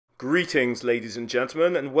Greetings, ladies and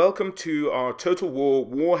gentlemen, and welcome to our Total War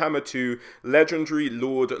Warhammer 2 Legendary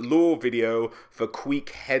Lord lore video for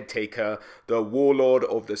Queek Headtaker, the warlord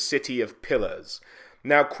of the City of Pillars.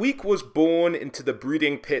 Now, Queek was born into the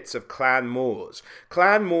breeding pits of Clan Moors.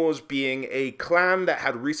 Clan Moors being a clan that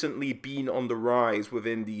had recently been on the rise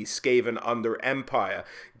within the Skaven Under Empire,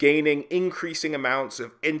 gaining increasing amounts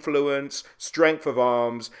of influence, strength of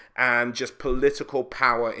arms, and just political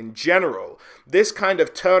power in general. This kind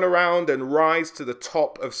of turnaround and rise to the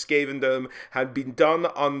top of Skavendom had been done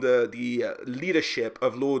under the leadership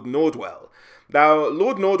of Lord Nordwell. Now,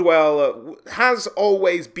 Lord Nordwell has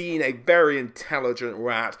always been a very intelligent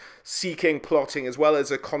rat, seeking, plotting, as well as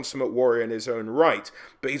a consummate warrior in his own right,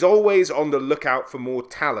 but he's always on the lookout for more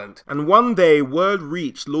talent. And one day, word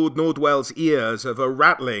reached Lord Nordwell's ears of a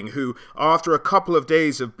ratling who, after a couple of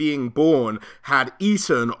days of being born, had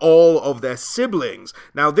eaten all of their siblings.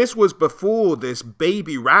 Now, this was before this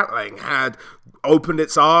baby ratling had opened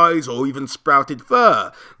its eyes or even sprouted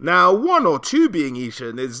fur. Now, one or two being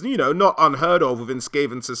eaten is, not unheard of within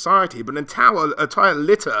Skaven society, but an entire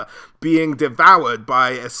litter being devoured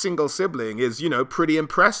by a single sibling is, pretty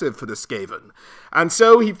impressive for the Skaven. And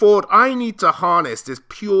so he thought, I need to harness this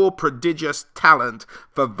pure, prodigious talent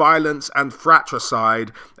for violence and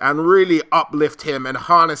fratricide and really uplift him and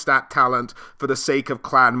harness that talent for the sake of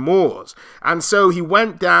Clan Moors. And so he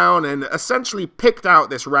went down and essentially picked out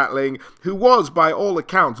this ratling who was, by all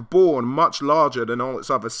accounts, born much larger than all its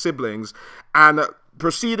other siblings, and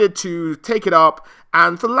proceeded to take it up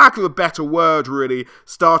and, for lack of a better word really,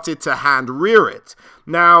 started to hand-rear it.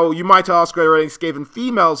 Now, you might ask, are there any Skaven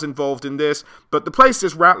females involved in this? But the place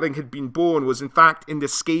this ratling had been born was in fact in the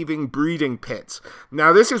Skaven breeding pits.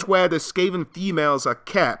 Now, this is where the Skaven females are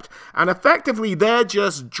kept, and effectively they're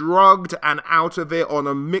just drugged and out of it on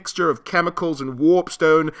a mixture of chemicals and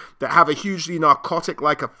warpstone that have a hugely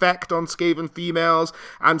narcotic-like effect on Skaven females,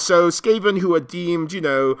 and so Skaven who are deemed,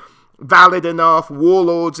 valid enough,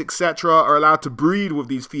 warlords, etc., are allowed to breed with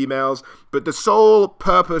these females, but the sole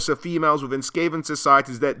purpose of females within Skaven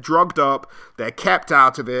society is they're drugged up, they're kept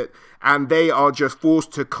out of it, and they are just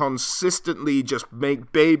forced to consistently just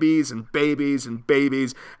make babies and babies and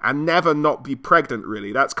babies and never not be pregnant,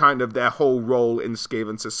 really. That's kind of their whole role in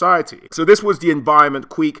Skaven society. So this was the environment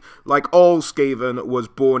Queek, like all Skaven, was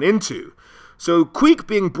born into. So Queek,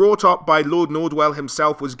 being brought up by Lord Nordwell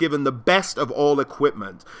himself, was given the best of all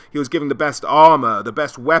equipment. He was given the best armor, the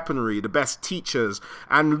best weaponry, the best teachers,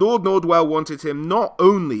 and Lord Nordwell wanted him not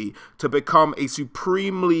only to become a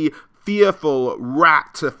supremely fearful rat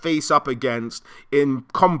to face up against in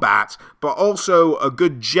combat, but also a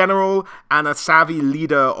good general and a savvy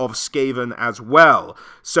leader of Skaven as well.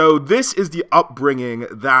 So this is the upbringing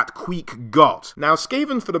that Queek got. Now,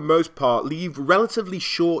 Skaven, for the most part, lead relatively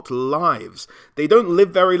short lives. They don't live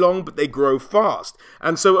very long, but they grow fast.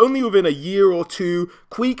 And so only within a year or two,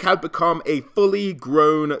 Queek had become a fully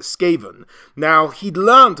grown Skaven. Now, he'd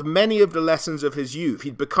learned many of the lessons of his youth.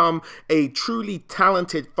 He'd become a truly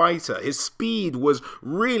talented fighter. His speed was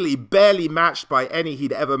really barely matched by any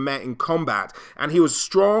he'd ever met in combat, and he was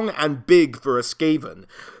strong and big for a Skaven.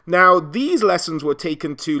 Now, these lessons were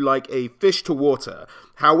taken to like a fish to water.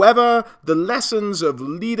 However, the lessons of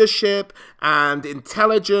leadership and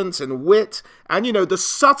intelligence and wit and, the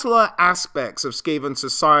subtler aspects of Skaven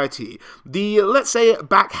society, the, let's say,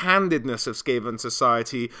 backhandedness of Skaven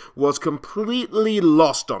society was completely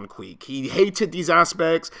lost on Queek. He hated these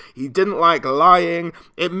aspects. He didn't like lying.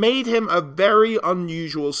 It made him a very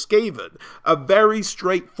unusual Skaven, a very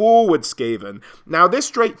straightforward Skaven. Now, this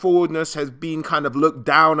straightforwardness has been kind of looked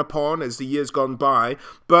down upon as the years gone by,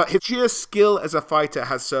 but his sheer skill as a fighter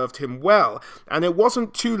has served him well, and it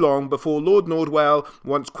wasn't too long before Lord Nordwell,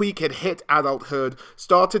 once Queek had hit adulthood,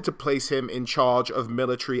 started to place him in charge of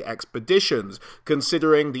military expeditions,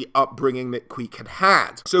 considering the upbringing that Queek had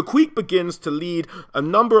had. So Queek begins to lead a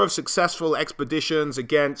number of successful expeditions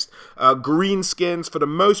against greenskins for the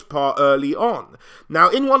most part early on. Now,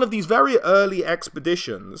 in one of these very early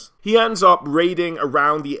expeditions, he ends up raiding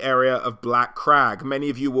around the area of Black Crag. Many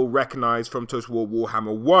of you will recognize from Total War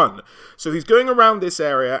Warhammer 1. So he's going around this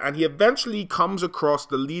area, and he eventually comes across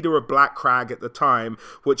the leader of Black Crag at the time,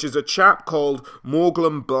 which is a chap called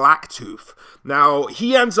Morglum Blacktooth. Now,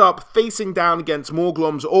 he ends up facing down against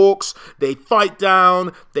Morglum's orcs. They fight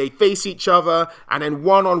down, they face each other, and in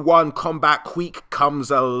one-on-one combat, Queek comes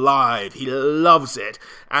alive. He loves it,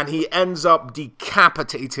 and he ends up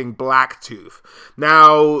decapitating Blacktooth.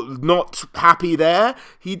 Now, not happy there,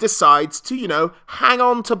 he decides to, hang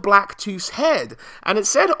on to Blacktooth's head. And it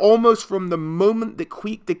said almost from the moment that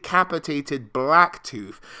Queek decapitated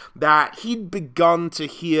Blacktooth that he'd begun to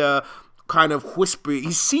hear kind of whisper.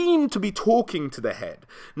 He seemed to be talking to the head.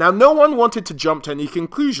 Now, no one wanted to jump to any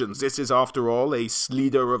conclusions. This is, after all, a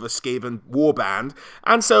leader of a Skaven warband,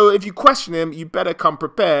 and so if you question him, you better come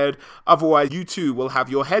prepared, otherwise you too will have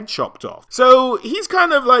your head chopped off. So he's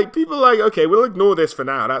kind of like, people are like, okay, we'll ignore this for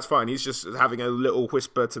now, that's fine. He's just having a little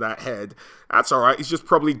whisper to that head. That's alright, he's just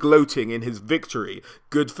probably gloating in his victory.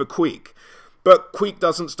 Good for Queek. But Queek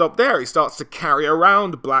doesn't stop there. He starts to carry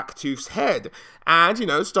around Blacktooth's head and, you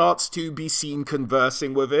know, starts to be seen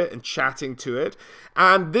conversing with it and chatting to it.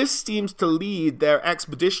 And this seems to lead their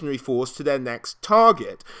expeditionary force to their next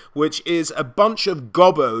target, which is a bunch of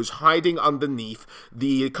gobos hiding underneath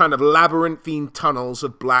the kind of labyrinthine tunnels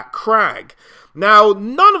of Black Crag. Now,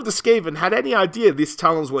 none of the Skaven had any idea these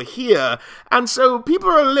tunnels were here, and so people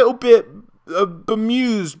are a little bit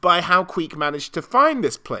bemused by how Queek managed to find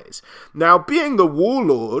this place. Now, being the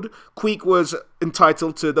warlord, Queek was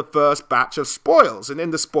entitled to the first batch of spoils, and in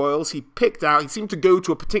the spoils he seemed to go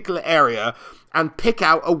to a particular area and pick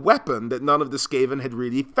out a weapon that none of the Skaven had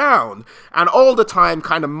really found, and all the time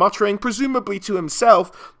kind of muttering, presumably to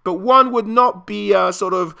himself, but one would not be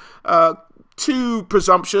too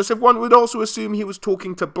presumptuous if one would also assume he was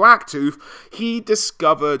talking to Blacktooth. He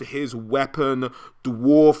discovered his weapon,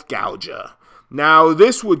 Dwarf Gouger. Now,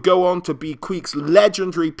 this would go on to be Queek's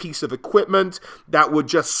legendary piece of equipment that would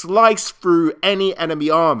just slice through any enemy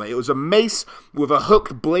armor. It was a mace with a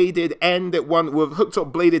hooked bladed end at one, with hooked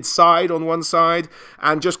up bladed side on one side,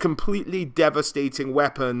 and just completely devastating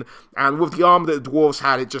weapon. And with the armor that the dwarves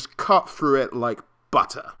had, it just cut through it like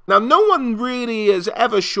butter. Now, no one really is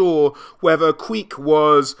ever sure whether Queek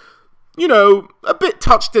was, you know, a bit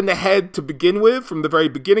touched in the head to begin with from the very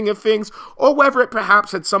beginning of things, or whether it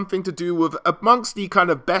perhaps had something to do with, amongst the kind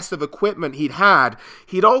of best of equipment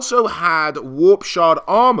he'd also had warp shard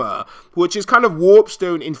armor, which is kind of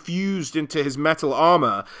warpstone infused into his metal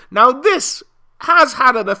armor. Now, this has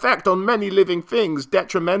had an effect on many living things,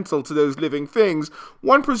 detrimental to those living things.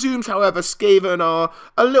 One presumes, however, Skaven are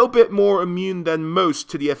a little bit more immune than most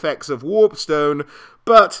to the effects of warpstone,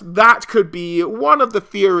 but that could be one of the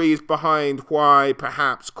theories behind why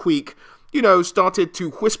perhaps Queek, you know, started to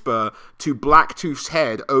whisper to Blacktooth's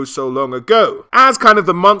head oh so long ago. As kind of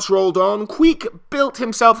the months rolled on, Queek built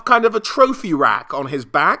himself kind of a trophy rack on his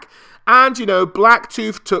back, and, you know,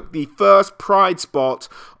 Blacktooth took the first pride spot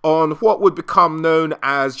on what would become known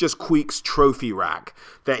as just Queek's trophy rack,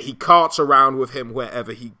 that he carts around with him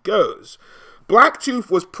wherever he goes. Blacktooth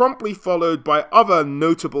was promptly followed by other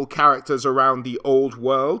notable characters around the old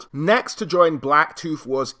world. Next to join Blacktooth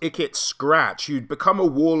was Ikit Scratch, who'd become a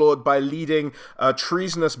warlord by leading a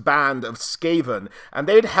treasonous band of Skaven, and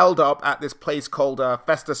they'd held up at this place called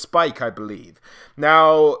Festa Spike, I believe.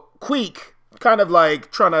 Now, Queek, kind of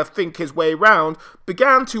like trying to think his way round,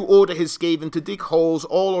 began to order his Skaven to dig holes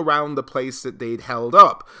all around the place that they'd held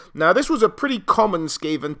up. Now, this was a pretty common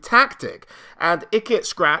Skaven tactic, and Ikit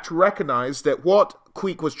Scratch recognized that what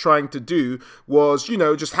Queek was trying to do was, you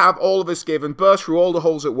know, just have all of his Skaven burst through all the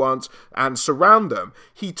holes at once and surround them.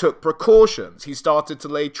 He took precautions. He started to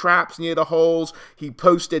lay traps near the holes. He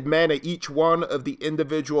posted men at each one of the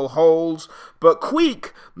individual holes. But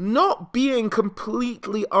Queek, not being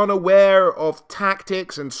completely unaware of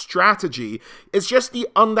tactics and strategy, it's just the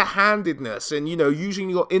underhandedness and, you know, using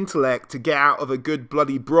your intellect to get out of a good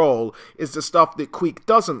bloody brawl is the stuff that Queek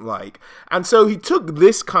doesn't like. And so he took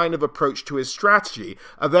this kind of approach to his strategy,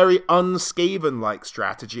 a very un-Skaven-like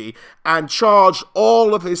strategy, and charged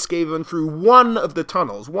all of his Skaven through one of the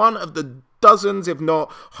tunnels, one of the dozens, if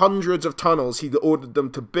not hundreds of tunnels he'd ordered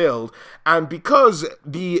them to build, and because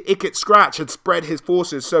the Ikit Scratch had spread his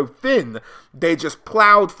forces so thin, they just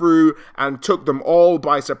plowed through and took them all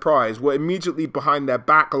by surprise, were immediately behind their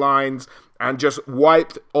back lines, and just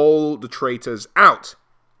wiped all the traitors out.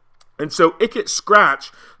 And so Ikit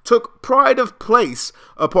Scratch took pride of place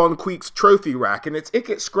upon Queek's trophy rack, and it's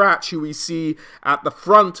Ikit Scratch who we see at the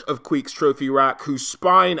front of Queek's trophy rack, whose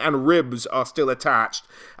spine and ribs are still attached,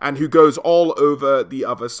 and who goes all over the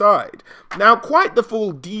other side. Now, quite the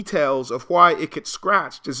full details of why Ikit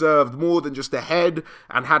Scratch deserved more than just a head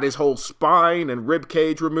and had his whole spine and rib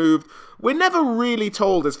cage removed, we're never really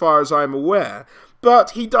told as far as I'm aware.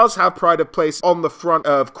 But he does have pride of place on the front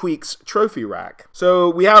of Queek's trophy rack.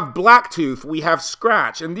 So we have Blacktooth, we have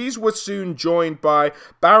Scratch, and these were soon joined by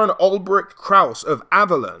Baron Ulbricht Kraus of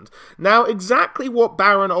Averland. Now, exactly what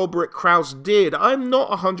Baron Ulbricht Kraus did, I'm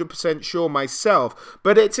not 100% sure myself,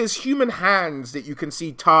 but it's his human hands that you can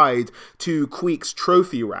see tied to Queek's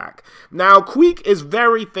trophy rack. Now, Queek is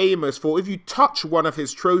very famous for, if you touch one of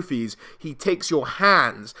his trophies, he takes your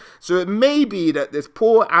hands. So it may be that this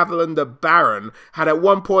poor Averlander Baron had at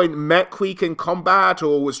one point met Queek in combat,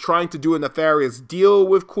 or was trying to do a nefarious deal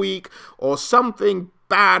with Queek, or something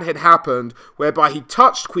bad had happened whereby he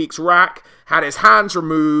touched Queek's rack, had his hands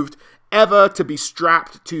removed, ever to be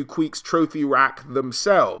strapped to Queek's trophy rack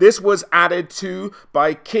themselves. This was added to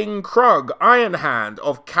by King Krug, Ironhand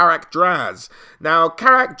of Karak Draz. Now,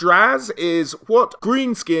 Karak Draz is what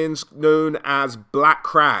greenskins known as Black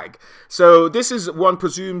Crag. So this is, one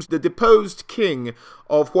presumes, the deposed king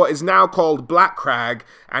of what is now called Black Crag,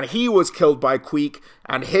 and he was killed by Queek,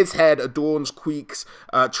 and his head adorns Queek's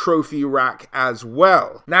trophy rack as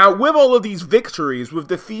well. Now, with all of these victories, with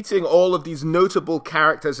defeating all of these notable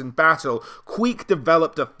characters in battle, Queek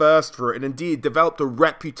developed a thirst for it, and indeed developed a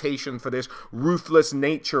reputation for this ruthless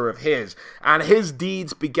nature of his, and his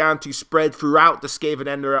deeds began to spread throughout the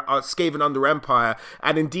Skaven Under Empire,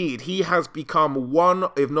 and indeed, he has become one,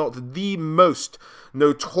 if not the most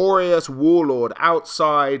notorious warlord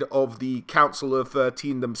outside of the Council of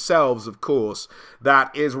 13 themselves, of course,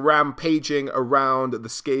 that is rampaging around the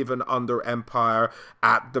Skaven Under Empire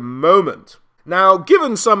at the moment. Now,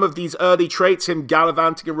 given some of these early traits, him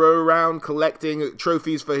gallivanting around, collecting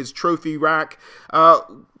trophies for his trophy rack,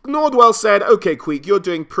 Nordwell said, okay, Queek, you're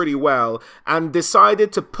doing pretty well, and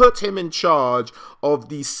decided to put him in charge of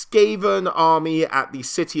the Skaven army at the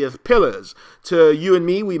City of Pillars. To you and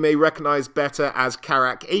me, we may recognize better as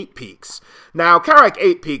Karak 8 Peaks. Now, Karak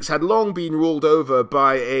 8 Peaks had long been ruled over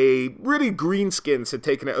by a really greenskins had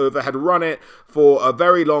taken it over, had run it for a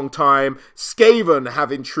very long time. Skaven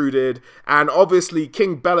have intruded, and obviously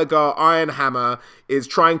King Belegar Ironhammer is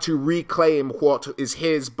trying to reclaim what is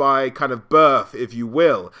his by kind of birth, if you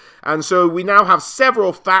will. And so we now have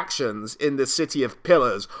several factions in the City of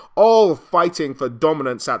Pillars, all fighting for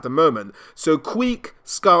dominance at the moment. So Queek,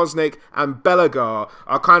 Skarsnik, and Belegar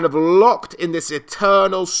are kind of locked in this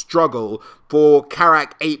eternal struggle for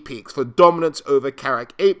Karak 8 Peaks, for dominance over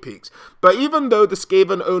Karak 8 Peaks. But even though the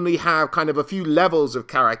Skaven only have kind of a few levels of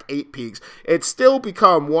Karak 8 Peaks, it's still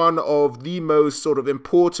become one of the most sort of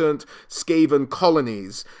important Skaven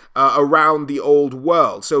colonies around the old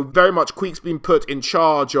world. So very much Queek's been put in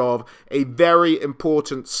charge of a very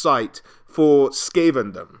important site for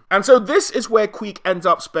Skavendom. And so this is where Queek ends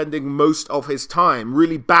up spending most of his time,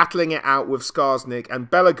 really battling it out with Skarsnik and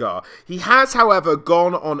Belegar. He has, however,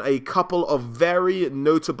 gone on a couple of very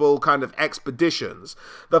notable kind of expeditions,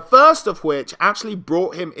 the first of which actually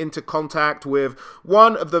brought him into contact with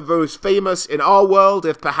one of the most famous in our world,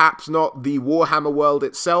 if perhaps not the Warhammer world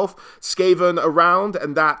itself, Skaven around,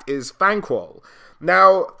 and that is Thanquol.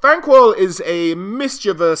 Now, Thanquol is a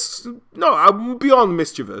mischievous, no, beyond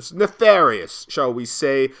mischievous, nefarious, shall we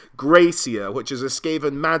say, Gracier, which is a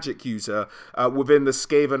Skaven magic user within the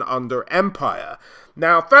Skaven Under Empire.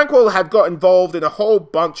 Now, Thanquol had got involved in a whole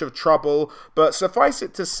bunch of trouble, but suffice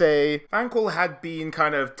it to say, Thanquol had been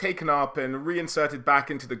kind of taken up and reinserted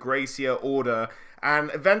back into the Gracier order,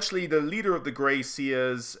 and eventually the leader of the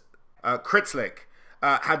Graciers, Kritzlik,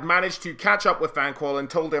 had managed to catch up with Thanquol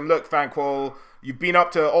and told him, look, Thanquol, you've been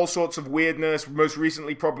up to all sorts of weirdness, most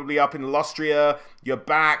recently probably up in Lustria, you're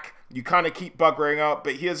back, you kind of keep buggering up,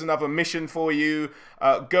 but here's another mission for you.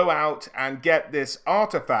 Go out and get this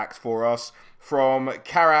artifact for us from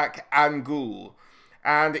Karak Angul.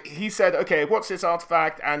 And he said, okay, what's this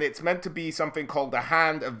artifact? And it's meant to be something called the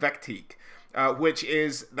Hand of Vecteek, which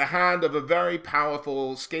is the hand of a very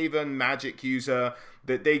powerful Skaven magic user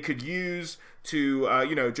that they could use to,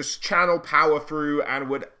 just channel power through, and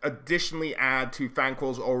would additionally add to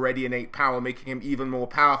Thanquol's already innate power, making him even more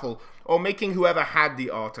powerful, or making whoever had the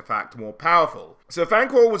artifact more powerful. So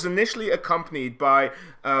Thanquol was initially accompanied by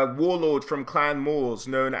a warlord from Clan Moors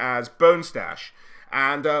known as Bonestash.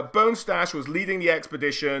 And Bonestash was leading the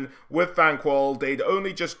expedition with Thanquol. They'd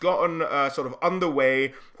only just gotten sort of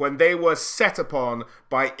underway when they were set upon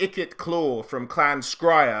by Ikit Claw from Clan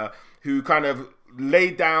Scryer, who kind of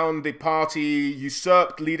laid down the party,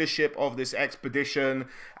 usurped leadership of this expedition,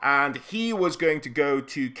 and he was going to go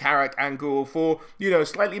to Karak Angul for,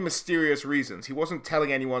 slightly mysterious reasons. He wasn't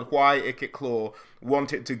telling anyone why Ikit Claw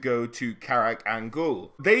wanted to go to Karak Angul.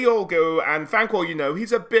 They all go, and Thanquol,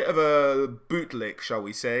 he's a bit of a bootlick, shall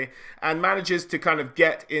we say, and manages to kind of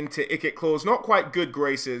get into Ikit Claw's not quite good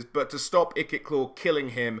graces, but to stop Ikit Claw killing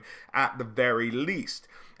him at the very least.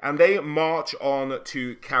 And they march on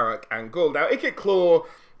to Karak Angul. Now, Ikit Claw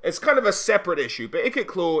is kind of a separate issue, but Ikit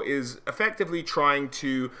Claw is effectively trying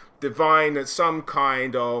to divine some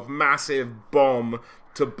kind of massive bomb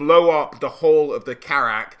to blow up the whole of the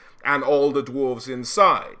Karak and all the dwarves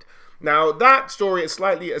inside. Now, that story is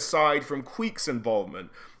slightly aside from Queek's involvement.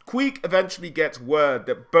 Queek eventually gets word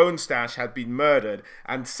that Bonestash had been murdered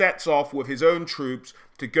and sets off with his own troops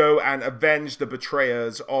to go and avenge the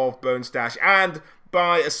betrayers of Bonestash and,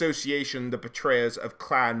 by association, the betrayers of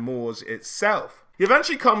Clan Moors itself. He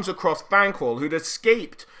eventually comes across Thanquol, who'd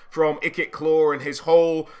escaped from Ikit Claw and his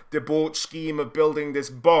whole debauched scheme of building this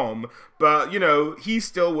bomb, but, you know, he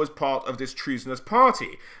still was part of this treasonous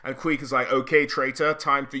party. And Queek is like, okay, traitor,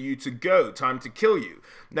 time for you to go, time to kill you.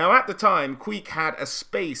 Now, at the time, Queek had a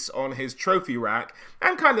space on his trophy rack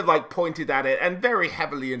and kind of like pointed at it and very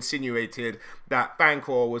heavily insinuated that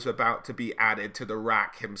Thanquol was about to be added to the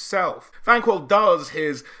rack himself. Thanquol does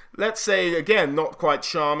his, let's say, again, not quite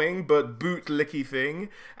charming, but bootlicky thing,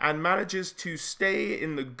 and manages to stay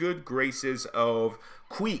in the good graces of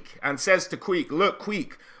Queek and says to Queek, look,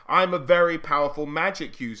 Queek, I'm a very powerful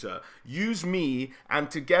magic user. Use me,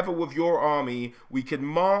 and together with your army, we can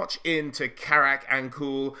march into Karak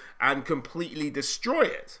Ankul and completely destroy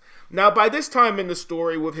it. Now, by this time in the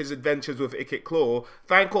story, with his adventures with Ikit Claw,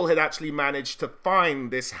 Thanquol had actually managed to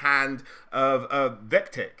find this hand of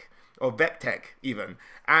Vectek, or Vectek even.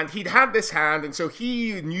 And he'd had this hand, and so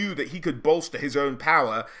he knew that he could bolster his own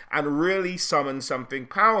power and really summon something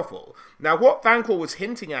powerful. Now, what Thanquol was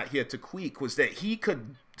hinting at here to Queek was that he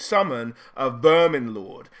could summon a Vermin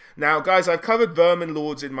Lord. Now, guys, I've covered Vermin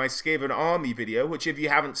Lords in my Skaven Army video, which if you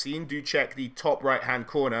haven't seen, do check the top right-hand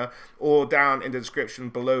corner or down in the description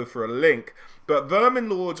below for a link. But Vermin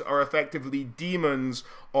Lords are effectively demons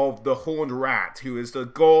of the Horned Rat, who is the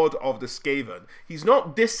god of the Skaven. He's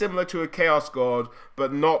not dissimilar to a Chaos God,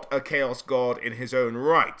 but not a Chaos God in his own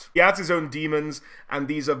right. He has his own demons, and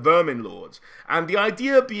these are Vermin Lords. And the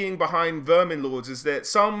idea being behind Vermin Lords is that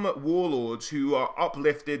some warlords who are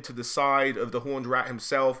uplifted to the side of the Horned Rat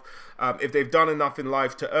himself, if they've done enough in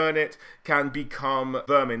life to earn it, can become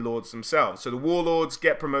Vermin Lords themselves. So the warlords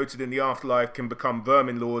get promoted in the afterlife, can become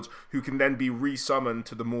Vermin Lords, who can then be resummoned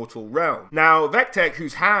to the mortal realm. Now, Vectek,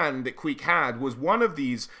 whose hand that Queek had, was one of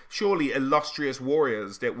these surely illustrious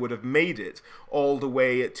warriors that would have made it all the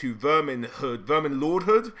way to Vermin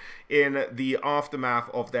Lordhood in the aftermath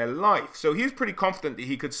of their life. So he was pretty confident that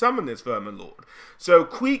he could summon this Vermin Lord. So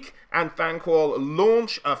Queek and Thanquol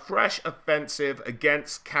launch a fresh offensive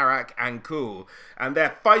against Karak Ankul, and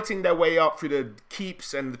they're fighting their way up through the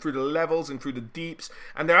keeps and through the levels and through the deeps,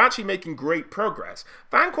 and they're actually making great progress.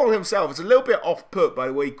 Thanquol himself is a little bit off-put by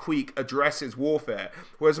the way Queek addresses warfare,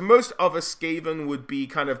 whereas most other Skaven would be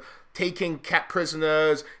kind of taking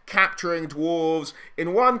prisoners, capturing dwarves.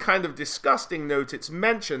 In one kind of disgusting note, it's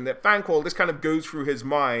mentioned that Thanquol, this kind of goes through his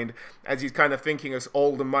mind as he's kind of thinking of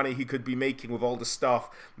all the money he could be making with all the stuff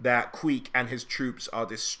that Queek and his troops are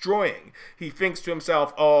destroying. He thinks to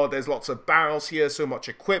himself, oh, there's lots of barrels here, so much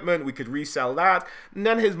equipment, we could resell that. And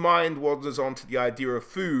then his mind wanders on to the idea of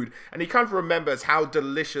food, and he kind of remembers how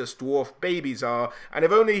delicious dwarf babies are, and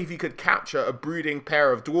if only if he could capture a brooding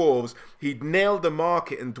pair of dwarves, he'd nail the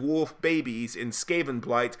market in dwarf babies in Skaven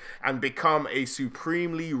Blight and become a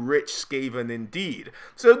supremely rich Skaven indeed.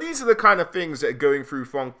 So these are the kind of things that are going through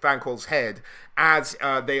Thanquol's head as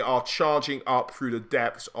they are charging up through the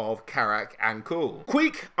depths of Karak Ankul.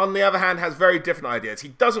 Queek, on the other hand, has very different ideas. He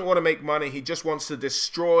doesn't want to make money, he just wants to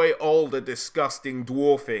destroy all the disgusting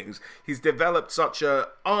dwarfings. He's developed such an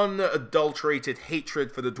unadulterated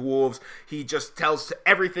hatred for the dwarves. He just tells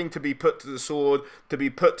everything to be put to the sword, to be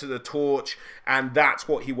put to the torch, and that's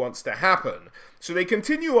what he wants to happen. So they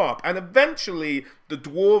continue up, and eventually the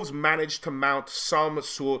dwarves manage to mount some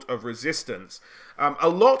sort of resistance. A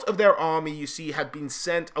lot of their army, you see, had been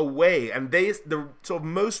sent away, and the sort of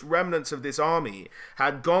most remnants of this army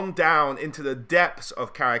had gone down into the depths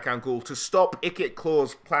of Karak Ankul to stop Ikit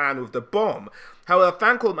Claw's plan with the bomb. However,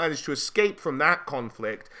 Thanquol managed to escape from that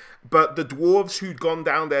conflict, but the dwarves who'd gone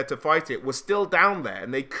down there to fight it were still down there,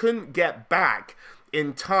 and they couldn't get back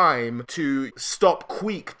in time to stop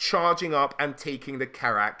Queek charging up and taking the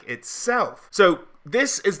Karak itself. So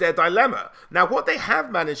this is their dilemma. Now, what they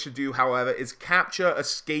have managed to do, however, is capture a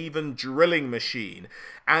Skaven drilling machine.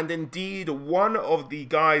 And indeed, one of the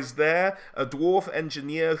guys there, a dwarf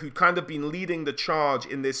engineer who'd kind of been leading the charge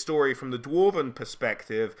in this story from the dwarven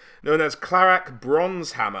perspective, known as Clarak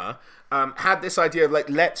Bronzehammer, had this idea of, like,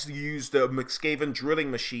 let's use the Skaven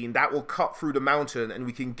drilling machine that will cut through the mountain and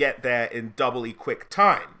we can get there in doubly quick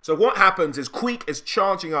time. So what happens is Queek is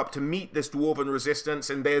charging up to meet this dwarven resistance,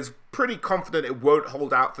 and there's pretty confident it won't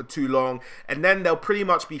hold out for too long, and then they'll pretty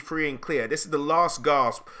much be free and clear. This is the last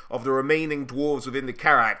gasp of the remaining dwarves within the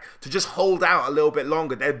Karak to just hold out a little bit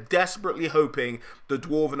longer. They're desperately hoping the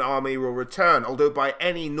dwarven army will return, although by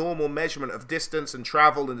any normal measurement of distance and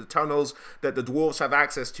travel in the tunnels that the dwarves have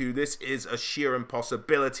access to, this is a sheer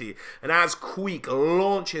impossibility. And as Queek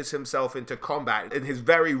launches himself into combat in his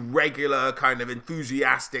very regular kind of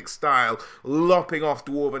enthusiastic style, lopping off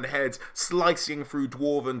dwarven heads, slicing through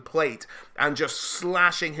dwarven plate, and just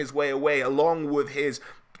slashing his way away along with his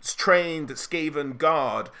trained Skaven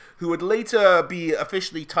guard, who would later be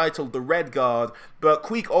officially titled the Red Guard, but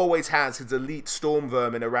Queek always has his elite storm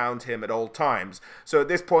vermin around him at all times. So at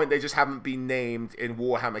this point, they just haven't been named in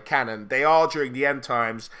Warhammer canon. They are during the end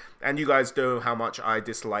times, and you guys know how much I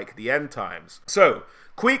dislike the end times. So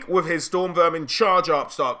Queek, with his storm vermin, charge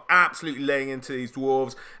up, start absolutely laying into these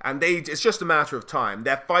dwarves, and it's just a matter of time.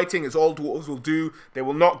 They're fighting as all dwarves will do. They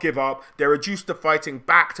will not give up. They're reduced to fighting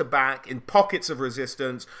back to back in pockets of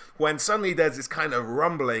resistance, when suddenly there's this kind of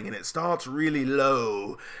rumbling, and it starts really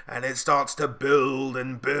low, and it starts to build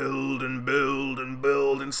and build and build and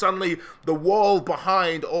build, and suddenly the wall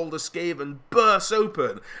behind all the Skaven bursts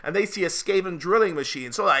open, and they see a Skaven drilling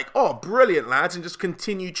machine. So like, oh, brilliant, lads, and just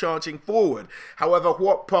continue charging forward. However,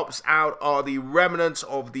 what pops out are the remnants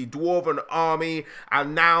of the dwarven army,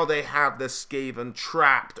 and now they have the Skaven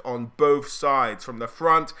trapped on both sides, from the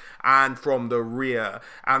front and from the rear,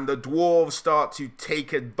 and the dwarves start to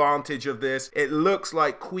take advantage of this. It looks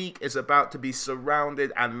like Queek is about to be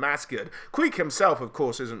surrounded and massacred. Queek himself, of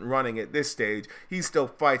course, isn't running at this stage. He's still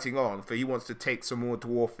fighting on, for he wants to take some more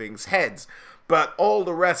dwarfings' heads. But all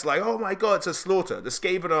the rest, like, oh my god, it's a slaughter. The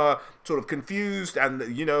Skaven are sort of confused,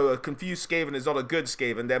 and, you know, a confused Skaven is not a good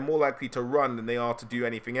Skaven. They're more likely to run than they are to do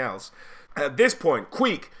anything else. At this point,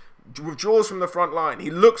 Queek withdraws from the front line.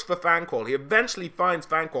 He looks for Fanqual. He eventually finds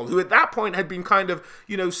Fanqual, who at that point had been kind of,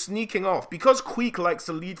 you know, sneaking off. Because Queek likes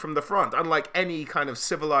to lead from the front, unlike any kind of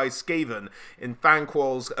civilized Skaven, in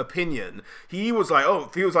Fanqual's opinion, he was like,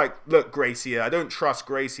 oh, he was like, look, Gracia, I don't trust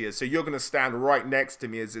Gracia, so you're going to stand right next to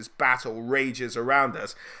me as this battle rages around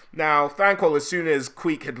us. Now, Fanqual, as soon as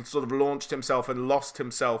Queek had sort of launched himself and lost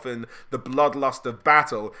himself in the bloodlust of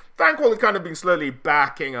battle, Fanqual had kind of been slowly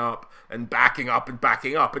backing up and backing up and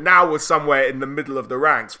backing up, and now was somewhere in the middle of the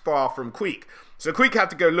ranks, far from Queek. So Queek had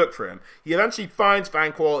to go look for him. He eventually finds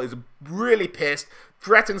Fanqual, is really pissed,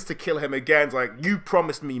 threatens to kill him again. It's like, you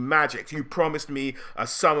promised me magic. You promised me a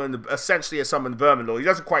summon, essentially a summoned vermin lord. He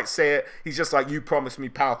doesn't quite say it. He's just like, you promised me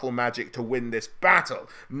powerful magic to win this battle.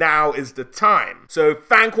 Now is the time. So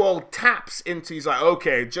Fanqual taps into, he's like,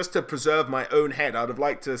 okay, just to preserve my own head, I'd have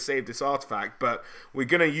liked to save this artifact, but we're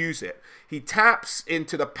going to use it. He taps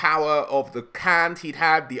into the power of the hand he'd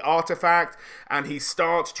had, the artifact, and he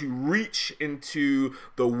starts to reach into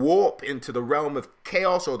the warp, into the realm of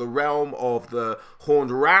chaos, or the realm of the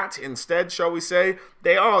horned rat instead, shall we say.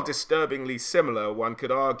 They are disturbingly similar, one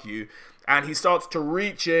could argue. And he starts to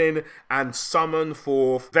reach in and summon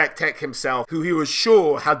forth Vectek himself, who he was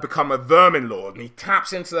sure had become a vermin lord. And he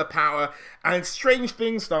taps into the power, and strange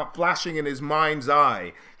things start flashing in his mind's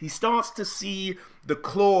eye. He starts to see the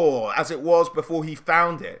claw as it was before he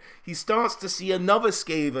found it. He starts to see another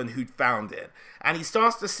Skaven who'd found it. And he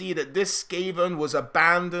starts to see that this Skaven was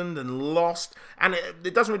abandoned and lost. And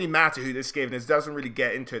it doesn't really matter who this Skaven is. It doesn't really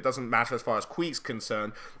get into it. It doesn't matter as far as Queek's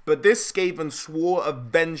concerned. But this Skaven swore a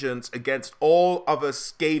vengeance against all other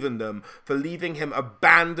Skavendom for leaving him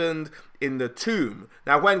abandoned in the tomb.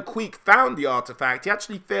 Now, when Queek found the artifact, he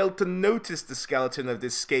actually failed to notice the skeleton of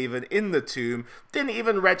this Skaven in the tomb. Didn't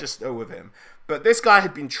even register with him. But this guy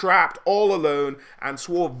had been trapped all alone and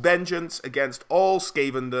swore vengeance against all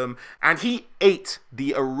Skavendom, and he ate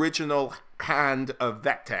the original hand of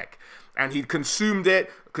Vectek. And he'd consumed it,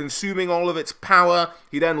 consuming all of its power.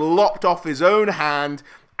 He then lopped off his own hand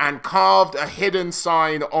and carved a hidden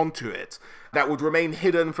sign onto it that would remain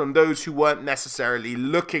hidden from those who weren't necessarily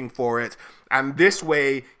looking for it. And this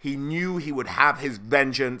way, he knew he would have his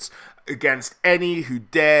vengeance against any who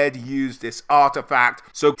dared use this artifact.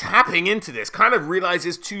 So tapping into this, kind of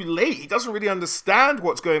realizes too late. He doesn't really understand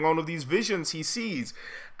what's going on with these visions he sees.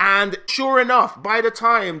 And sure enough, by the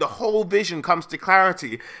time the whole vision comes to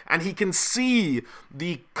clarity and he can see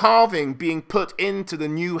the carving being put into the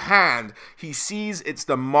new hand, he sees it's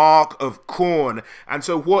the mark of Khorne. And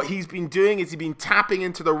so what he's been doing is he's been tapping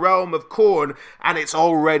into the realm of Khorne, and it's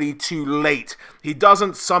already too late. He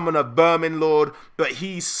doesn't summon a vermin lord, but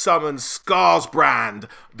he summons Skarsbrand,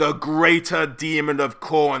 the greater demon of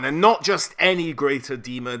Khorne. And not just any greater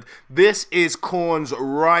demon. This is Khorne's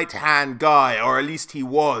right-hand guy, or at least he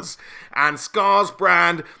was. And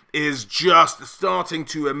Skarsbrand is just starting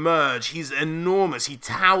to emerge. He's enormous. He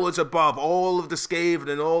towers above all of the Skaven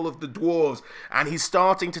and all of the dwarves, and he's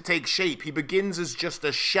starting to take shape. He begins as just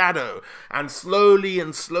a shadow, and slowly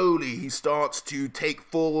he starts to take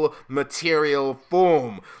full material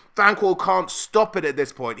form. Thanquol can't stop it at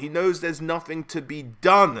this point. He knows there's nothing to be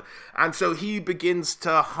done. And so he begins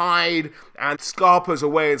to hide and scarpers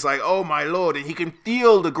away. It's like, oh my lord. And he can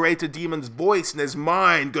feel the greater demon's voice in his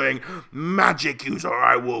mind going, magic user,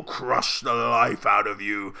 I will crush the life out of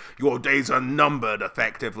you. Your days are numbered,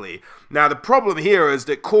 effectively. Now, the problem here is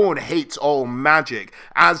that Khorne hates all magic,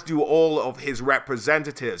 as do all of his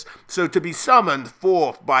representatives. So to be summoned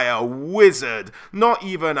forth by a wizard, not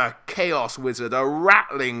even a chaos wizard, a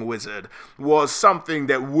rattling wizard, was something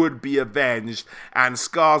that would be avenged, and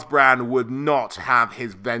Skarsbrand would not have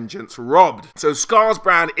his vengeance robbed. So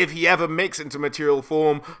Skarsbrand, if he ever makes into material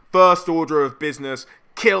form, first order of business,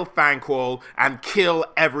 kill Thanquol and kill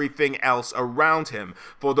everything else around him.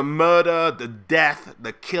 For the murder, the death,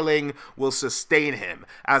 the killing will sustain him.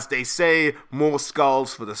 As they say, more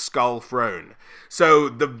skulls for the skull throne. So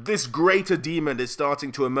this greater demon is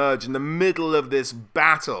starting to emerge in the middle of this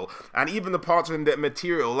battle, and even the parts of him that are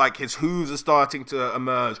material, like his hooves, are starting to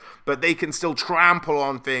emerge, but they can still trample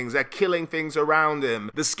on things. They're killing things around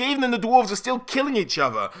him. The Skaven and the dwarves are still killing each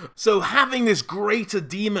other. So having this greater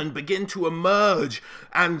demon begin to emerge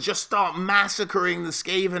and just start massacring the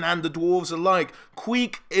Skaven and the dwarves alike,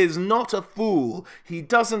 Queek is not a fool. He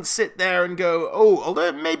doesn't sit there and go, oh, although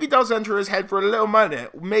it maybe does enter his head for a little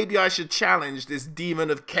minute, maybe I should challenge this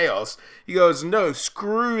demon of chaos. He goes, no,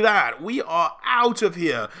 screw that. We are out of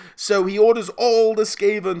here. So he orders all the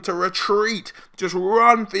Skaven to retreat. Just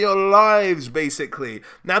run for your lives, basically.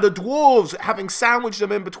 Now the dwarves, having sandwiched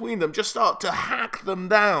them in between them, just start to hack them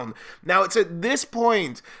down. Now it's at this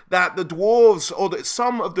point that the dwarves, or that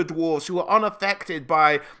some of the dwarves who are unaffected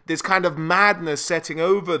by this kind of madness setting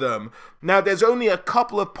over them. Now, there's only a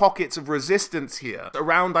couple of pockets of resistance here.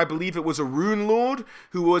 Around, I believe it was a Rune Lord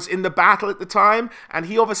who was in the battle at the time, and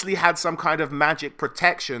he obviously had some kind of magic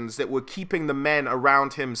protections that were keeping the men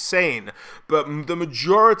around him sane. But the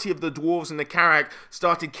majority of the dwarves in the Carrack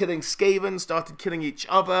started killing Skaven, started killing each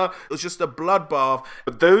other. It was just a bloodbath.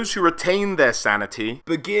 But those who retained their sanity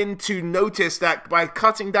begin to notice that by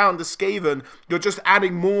cutting down the Skaven, you're just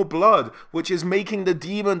adding more blood, which is making the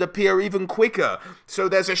demon appear even quicker. So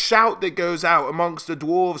there's a shout that goes out amongst the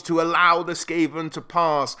dwarves to allow the Skaven to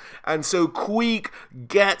pass, and so Queek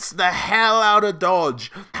gets the hell out of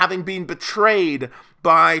Dodge, having been betrayed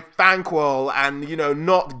by Thanquol and, you know,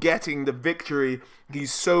 not getting the victory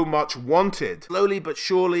he's so much wanted. Slowly but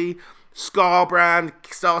surely, Skarsbrand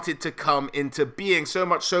started to come into being, so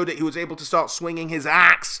much so that he was able to start swinging his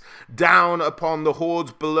axe down upon the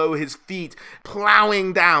hordes below his feet,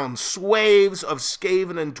 plowing down swaths of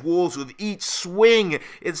Skaven and dwarves with each swing.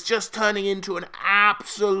 It's just turning into an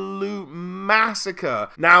absolute massacre.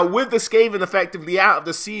 Now, with the Skaven effectively out of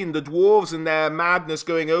the scene, the dwarves and their madness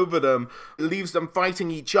going over them leaves them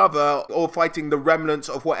fighting each other or fighting the remnants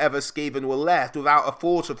of whatever Skaven were left without a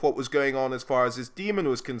thought of what was going on as far as this demon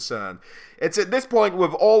was concerned. It's at this point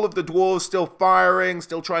with all of the dwarves still firing,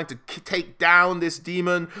 still trying to take down this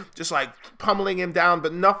demon, just like pummeling him down,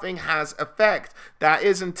 but nothing has effect. That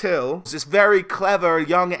is until this very clever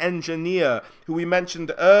young engineer who we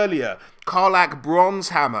mentioned earlier, Karlach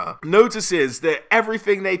Bronzehammer, notices that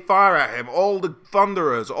everything they fire at him, all the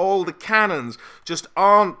thunderers, all the cannons, just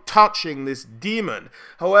aren't touching this demon.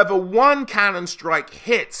 However, one cannon strike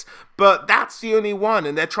hits, but that's the only one,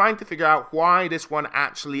 and they're trying to figure out why this one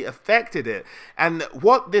actually affected it. And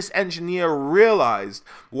what this engineer realized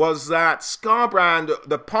was that Skarsbrand,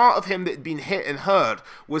 the part of him that had been hit and hurt,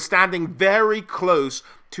 was standing very close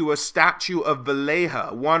to a statue of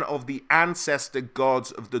Valeha, one of the ancestor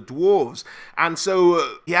gods of the dwarves. And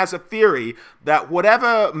so he has a theory that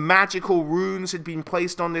whatever magical runes had been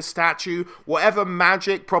placed on this statue, whatever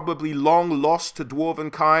magic probably long lost to dwarven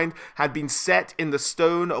kind had been set in the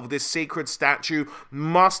stone of this sacred statue,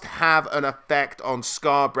 must have an effect on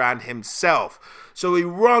Skarsbrand himself. So he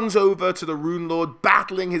runs over to the Rune Lord,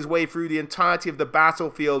 battling his way through the entirety of the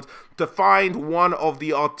battlefield to find one of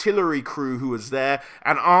the artillery crew who was there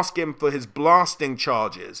and ask him for his blasting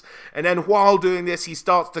charges. And then while doing this, he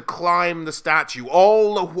starts to climb the statue.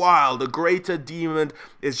 All the while, the greater demon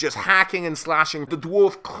is just hacking and slashing. The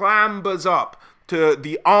dwarf clambers up to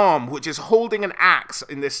the arm, which is holding an axe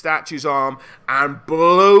in this statue's arm, and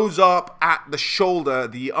blows up at the shoulder,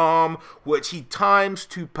 the arm, which he times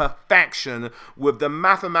to perfection with the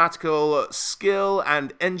mathematical skill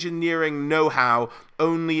and engineering know-how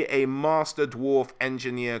only a master dwarf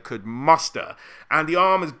engineer could muster. And the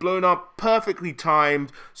arm is blown up perfectly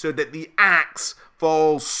timed so that the axe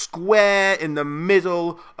falls square in the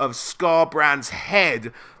middle of Skarbrand's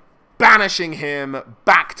head, banishing him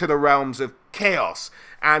back to the realms of chaos,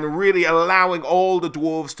 and really allowing all the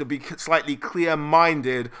dwarves to be slightly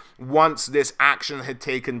clear-minded once this action had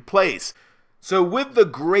taken place. So with the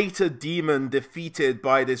greater demon defeated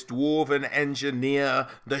by this dwarven engineer,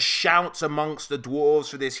 the shouts amongst the dwarves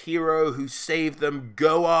for this hero who saved them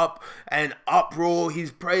go up, an uproar,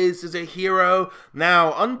 he's praised as a hero.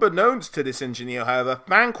 Now, unbeknownst to this engineer, however,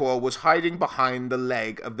 Thanquol was hiding behind the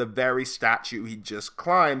leg of the very statue he just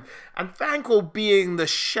climbed, and Thanquol, being the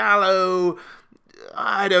shallow,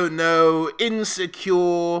 I don't know,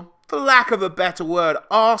 insecure, for lack of a better word,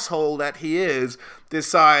 arsehole that he is,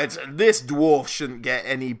 decides this dwarf shouldn't get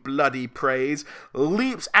any bloody praise,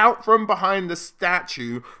 leaps out from behind the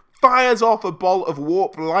statue, fires off a bolt of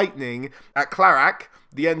warp lightning at Clarak,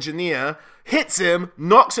 the engineer, hits him,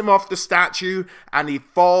 knocks him off the statue, and he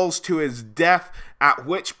falls to his death, at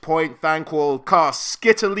which point Thanquol casts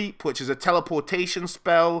Skitterleap, which is a teleportation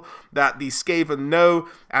spell that the Skaven know,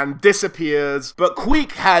 and disappears. But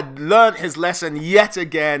Queek had learnt his lesson yet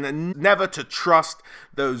again, never to trust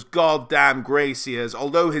those goddamn Greyseers,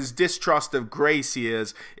 although his distrust of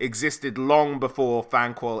Greyseers existed long before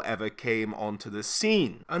Thanquol ever came onto the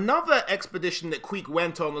scene. Another expedition that Queek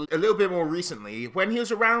went on a little bit more recently, when he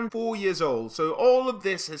was around 4 years old, so all of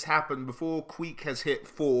this has happened before Queek has hit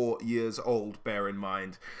 4 years old, bear in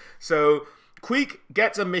mind. So Queek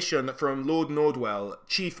gets a mission from Lord Nordwell,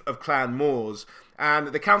 chief of Clan Moors, and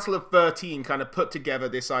the Council of 13 kind of put together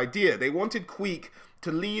this idea. They wanted Queek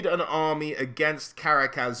to lead an army against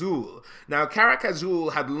Karak Azul. Now, Karak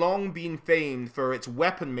Azul had long been famed for its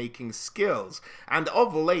weapon-making skills, and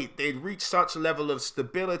of late they'd reached such a level of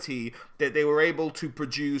stability that they were able to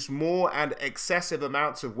produce more and excessive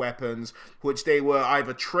amounts of weapons, which they were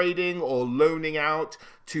either trading or loaning out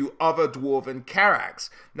to other dwarven Karaks.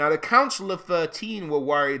 Now, the Council of 13 were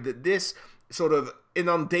worried that this sort of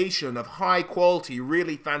inundation of high quality,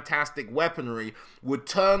 really fantastic weaponry would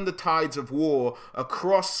turn the tides of war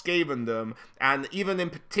across Skavendom, and even in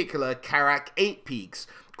particular Karak 8 Peaks,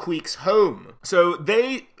 Queek's home. So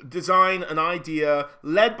they design an idea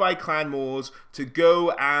led by Clan Moors to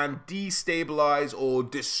go and destabilize or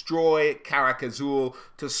destroy Karak Azul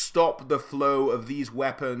to stop the flow of these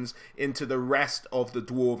weapons into the rest of the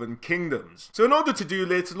Dwarven kingdoms. So in order to do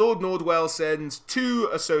this, Lord Nordwell sends 2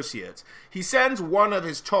 associates. He sends one of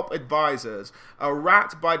his top advisors, a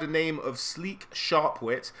rat by the name of Sleek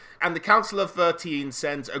Sharpwit, and the Council of 13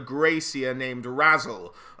 sends a Greyseer named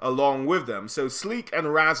Razzle along with them. So Sleek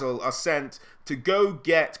and Razzle are sent to go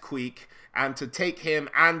get Queek and to take him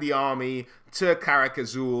and the army to Karak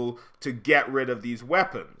Azul to get rid of these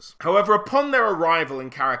weapons. However, upon their arrival in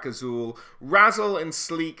Karak Azul, Razzle and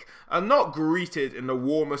Sleek are not greeted in the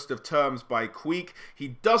warmest of terms by Queek. He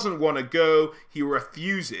doesn't want to go, he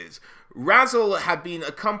refuses. Razzle had been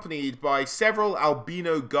accompanied by several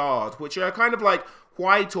albino guards, which are kind of like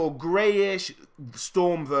white or greyish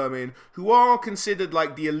storm vermin, who are considered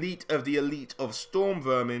like the elite of storm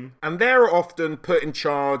vermin, and they're often put in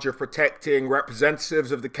charge of protecting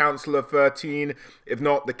representatives of the Council of 13, if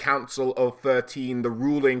not the Council of 13, the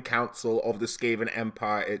ruling council of the Skaven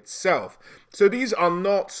Empire itself. So these are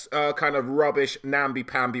not kind of rubbish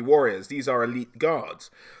namby-pamby warriors, these are elite guards.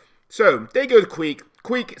 So they go to Queek.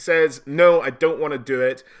 Queek says, no, I don't want to do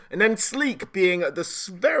it. And then Sleek, being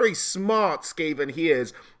the very smart Skaven he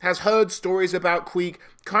is, has heard stories about Queek,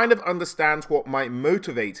 kind of understands what might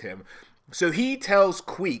motivate him. So he tells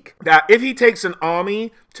Queek that if he takes an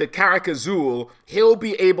army to Karak Azul, he'll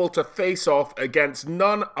be able to face off against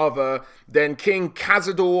none other than King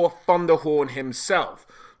Cazador Thunderhorn himself.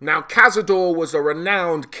 Now, Cazador was a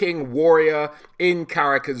renowned king warrior in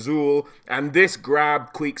Karak Azul, and this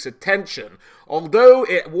grabbed Queek's attention. Although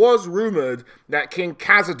it was rumored that King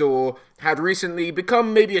Cazador had recently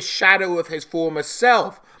become maybe a shadow of his former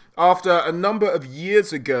self, after a number of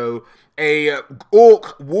years ago, a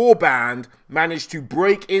orc warband managed to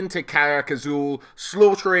break into Karak Azul,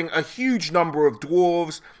 slaughtering a huge number of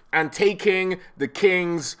dwarves and taking the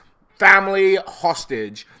king's family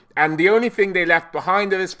hostage. And the only thing they left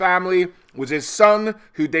behind of his family was his son,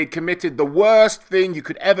 who they'd committed the worst thing you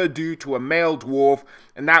could ever do to a male dwarf,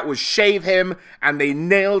 and that was shave him, and they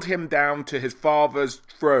nailed him down to his father's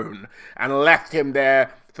throne and left him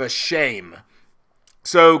there for shame.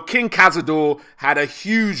 So King Cazador had a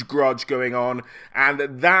huge grudge going on, and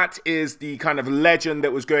that is the kind of legend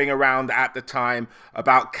that was going around at the time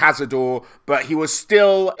about Cazador, but he was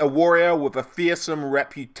still a warrior with a fearsome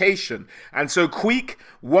reputation. And so Queek,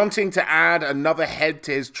 wanting to add another head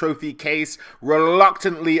to his trophy case,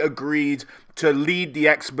 reluctantly agreed to lead the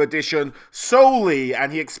expedition solely,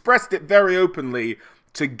 and he expressed it very openly,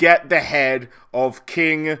 to get the head of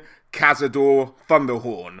King Cazador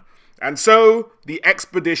Thunderhorn. And so the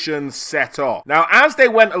expedition set off. Now, as they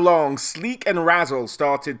went along, Sleek and Razzle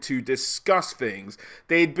started to discuss things.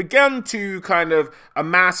 They'd begun to kind of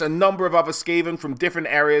amass a number of other Skaven from different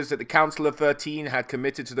areas that the Council of 13 had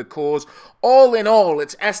committed to the cause. All in all,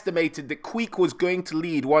 it's estimated that Queek was going to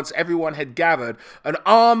lead, once everyone had gathered, an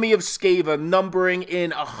army of Skaven numbering in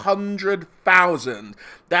 100,000.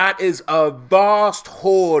 That is a vast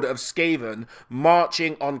horde of Skaven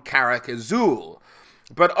marching on Karak Azul.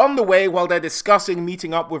 But on the way, while they're discussing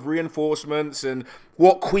meeting up with reinforcements and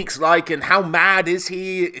what Queek's like and how mad is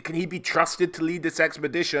he, can he be trusted to lead this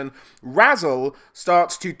expedition, Razzle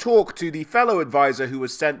starts to talk to the fellow advisor who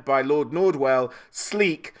was sent by Lord Nordwell,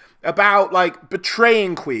 Sleek, about, like,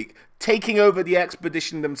 betraying Queek, taking over the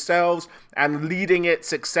expedition themselves and leading it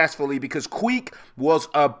successfully, because Queek was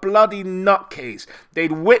a bloody nutcase.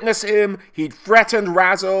 They'd witnessed him, he'd threatened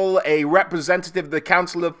Razzle, a representative of the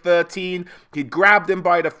Council of 13, he'd grabbed him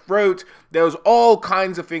by the throat. There was all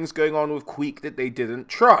kinds of things going on with Queek that they didn't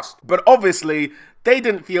trust. But obviously, they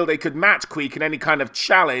didn't feel they could match Queek in any kind of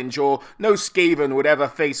challenge, or no Skaven would ever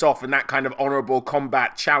face off in that kind of honorable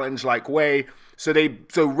combat challenge-like way.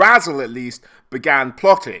 So Razzle, at least, began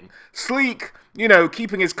plotting. Sleek, you know,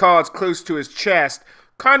 keeping his cards close to his chest,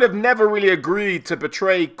 kind of never really agreed to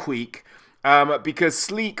betray Queek, because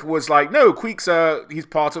Sleek was like, no, Queek's he's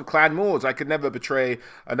part of Clan Moors. I could never betray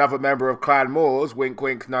another member of Clan Moors. Wink,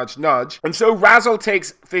 wink, nudge, nudge. And so Razzle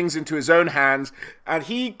takes things into his own hands, and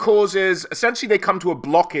he causes, essentially they come to a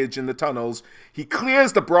blockage in the tunnels. He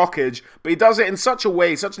clears the blockage, but he does it in such a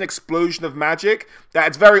way, such an explosion of magic, that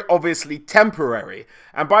it's very obviously temporary.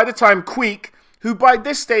 And by the time Queek, who by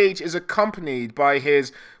this stage is accompanied by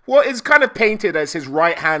his, what is kind of painted as his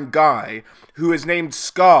right-hand guy, who is named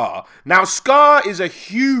Scar. Now, Scar is a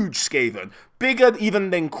huge Skaven, bigger even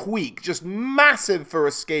than Queek, just massive for a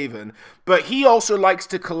Skaven, but he also likes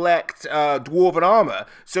to collect dwarven armor.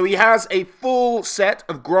 So he has a full set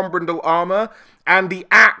of Grombrindal armor, and the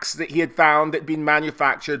axe that he had found that had been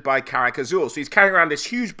manufactured by Karak Azul. So he's carrying around this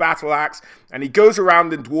huge battle axe, and he goes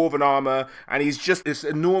around in dwarven armor, and he's just this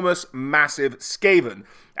enormous, massive Skaven.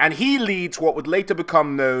 And he leads what would later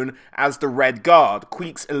become known as the Red Guard,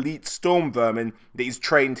 Queek's elite storm vermin that he's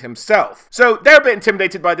trained himself. So they're a bit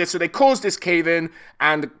intimidated by this, so they cause this cave-in,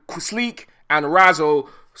 and Sleek and Razzle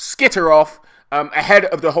skitter off ahead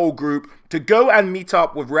of the whole group to go and meet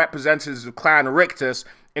up with representatives of Clan Rictus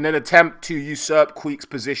in an attempt to usurp Queek's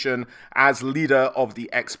position as leader of the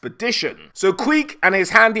expedition. So Queek and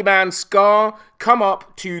his handyman Scar come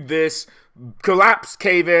up to this collapsed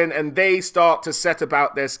cave-in, and they start to set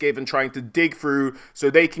about their Skaven trying to dig through so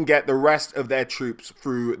they can get the rest of their troops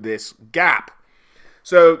through this gap.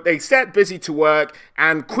 So they set busy to work,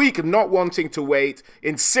 and Queek, not wanting to wait,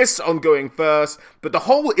 insists on going first, but the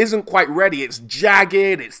hole isn't quite ready. It's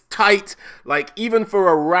jagged, it's tight, like even for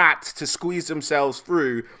a rat to squeeze themselves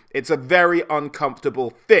through, it's a very uncomfortable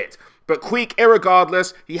fit. But Queek,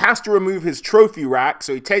 irregardless, he has to remove his trophy rack,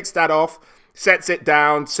 so he takes that off, sets it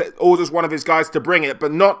down, orders one of his guys to bring it,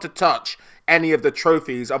 but not to touch any of the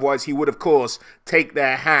trophies, otherwise he would, of course, take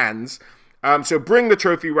their hands. So bring the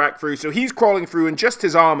trophy rack through. So he's crawling through in just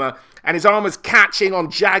his armor, and his armor's catching on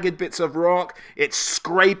jagged bits of rock. It's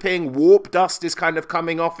scraping. Warp dust is kind of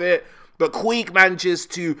coming off it. But Queek manages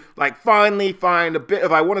to, like, finally find a bit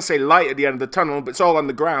of, I want to say light at the end of the tunnel, but it's all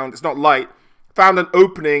underground. It's not light. Found an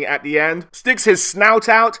opening at the end, sticks his snout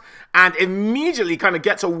out, and immediately kind of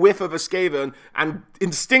gets a whiff of a Skaven, and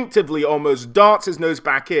instinctively almost darts his nose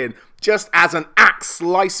back in, just as an axe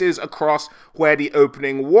slices across where the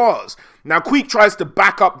opening was. Now, Queek tries to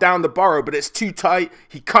back up down the burrow, but it's too tight.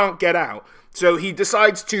 He can't get out. So he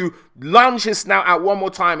decides to lunge his snout out one more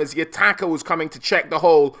time as the attacker was coming to check the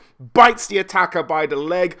hole, bites the attacker by the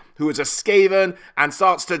leg, who is a Skaven, and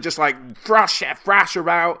starts to just like thrash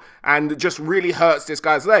about and just really hurts this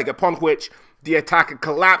guy's leg, upon which the attacker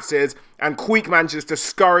collapses and Queek manages to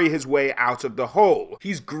scurry his way out of the hole.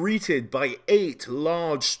 He's greeted by 8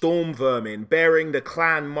 large storm vermin bearing the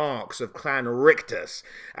clan marks of Clan Rictus,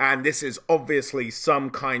 and this is obviously some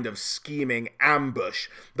kind of scheming ambush.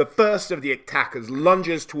 The first of the attackers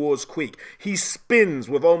lunges towards Queek. He spins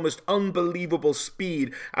with almost unbelievable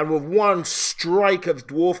speed, and with one strike of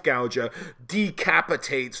Dwarf Gouger,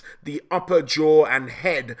 decapitates the upper jaw and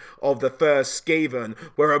head of the first Skaven,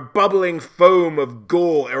 where a bubbling foam of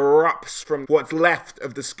gore erupts from what's left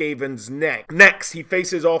of the Skaven's neck. Next, he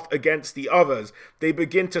faces off against the others. They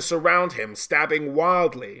begin to surround him, stabbing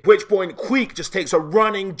wildly, at which point Queek just takes a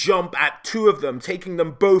running jump at 2 of them, taking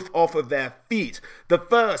them both off of their feet. The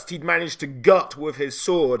first he'd managed to gut with his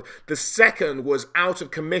sword. The second was out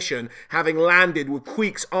of commission, having landed with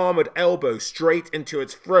Queek's armored elbow straight into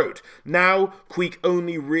its throat. Now, Queek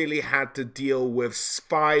only really had to deal with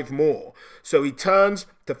 5 more. So he turns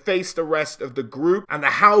to face the rest of the group, and the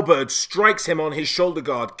halberd strikes him on his shoulder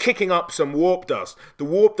guard, kicking up some warp dust. The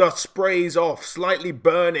warp dust sprays off, slightly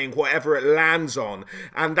burning whatever it lands on,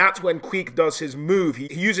 and that's when Queek does his move.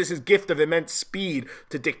 He uses his gift of immense speed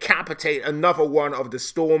to decapitate another one of the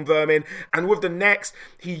storm vermin, and with the next,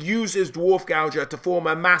 he uses Dwarf Gouger to form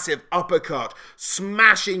a massive uppercut,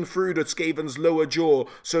 smashing through the Skaven's lower jaw,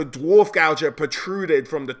 so Dwarf Gouger protruded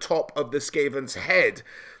from the top of the Skaven's head.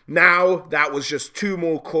 Now, that was just 2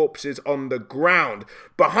 more corpses on the ground.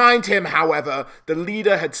 Behind him, however, the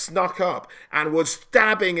leader had snuck up and was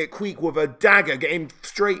stabbing at Queek with a dagger aimed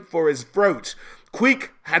straight for his throat. Queek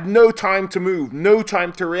had no time to move, no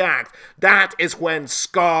time to react. That is when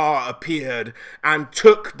Scar appeared and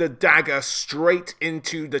took the dagger straight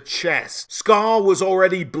into the chest. Scar was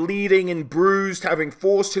already bleeding and bruised, having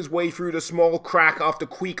forced his way through the small crack after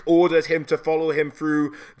Queek ordered him to follow him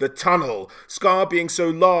through the tunnel. Scar, being so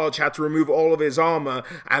large, had to remove all of his armor,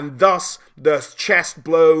 and thus the chest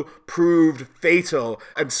blow proved fatal,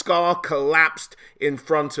 and Scar collapsed in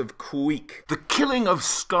front of Queek. The killing of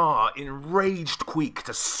Scar enraged Queek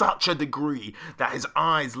to such a degree that his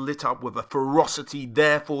eyes lit up with a ferocity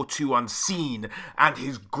therefore too unseen, and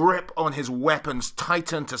his grip on his weapons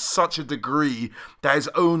tightened to such a degree that his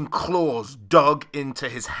own claws dug into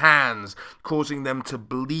his hands, causing them to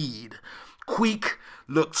bleed. Queek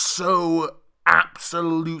looked so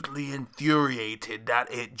absolutely infuriated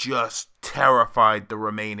that it just terrified the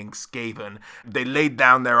remaining Skaven. They laid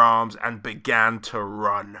down their arms and began to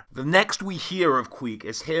run. The next we hear of Queek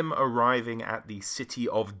is him arriving at the city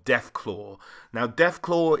of Deathclaw. Now,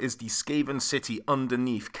 Deathclaw is the Skaven city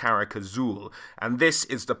underneath Carrick Azul, and this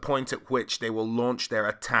is the point at which they will launch their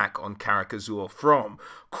attack on Carrick Azul from.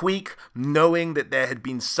 Queek, knowing that there had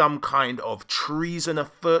been some kind of treason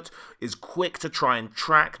afoot, is quick to try and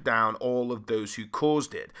track down all of those who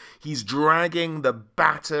caused it. He's dragging the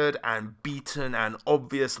battered and beaten and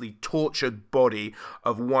obviously tortured body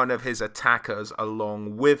of one of his attackers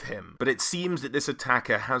along with him. But it seems that this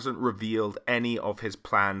attacker hasn't revealed any of his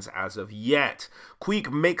plans as of yet.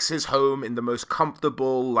 Queek makes his home in the most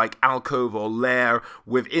comfortable, alcove or lair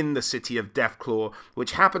within the city of Deathclaw,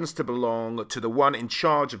 which happens to belong to the one in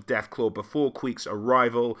charge of Deathclaw before Queek's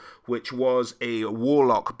arrival, which was a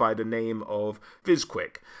warlock by the name of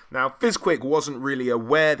Fizzquick. Now, Fizzquick wasn't really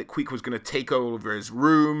aware that Queek was going to take over his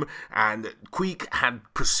room, and Queek had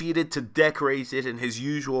proceeded to decorate it in his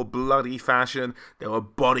usual bloody fashion. There were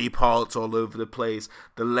body parts all over the place.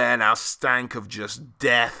 The lair now stank of just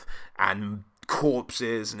death and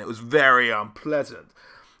corpses, and it was very unpleasant.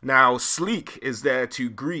 Now, Sleek is there to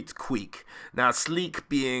greet Queek. Now, Sleek,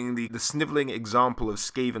 being the snivelling example of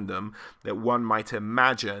Skavendom that one might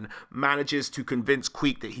imagine, manages to convince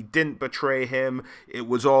Queek that he didn't betray him. It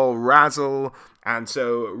was all Razzle, and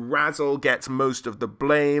so Razzle gets most of the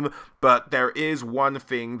blame, but there is one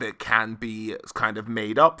thing that can be kind of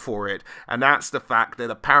made up for it, and that's the fact that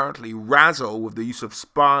apparently Razzle, with the use of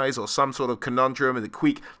spies or some sort of conundrum, and that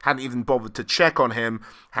Queek hadn't even bothered to check on him,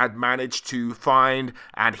 had managed to find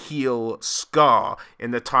and heal Scar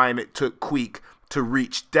in the time it took Queek to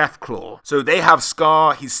reach Deathclaw. So they have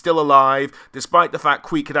Scar, he's still alive, despite the fact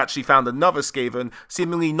Queek had actually found another Skaven,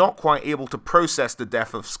 seemingly not quite able to process the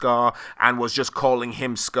death of Scar, and was just calling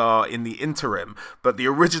him Scar in the interim. But the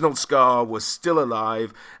original Scar was still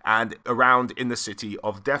alive and around in the city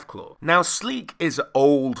of Deathclaw. Now, Sleek is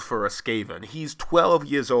old for a Skaven. He's 12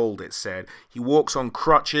 years old, it said. He walks on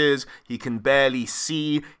crutches, he can barely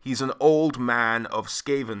see, he's an old man of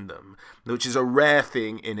Skavendom, which is a rare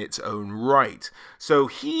thing in its own right. So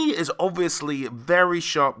he is obviously very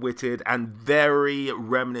sharp-witted and very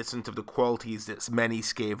reminiscent of the qualities that many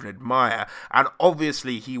Skaven admire, and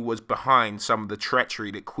obviously he was behind some of the treachery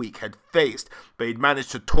that Queek had faced, but he'd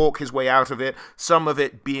managed to talk his way out of it, some of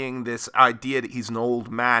it being this idea that he's an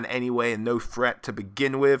old man anyway and no threat to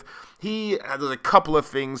begin with. There's a couple of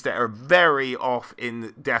things that are very off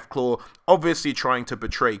in Deathclaw, obviously trying to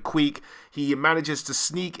betray Queek. He manages to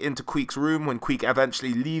sneak into Queek's room when Queek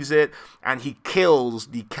eventually leaves it, and he kills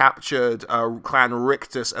the captured Clan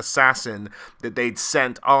Rictus assassin that they'd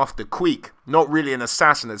sent after Queek. Not really an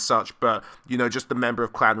assassin as such, but, you know, just the member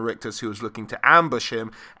of Clan Rictus who was looking to ambush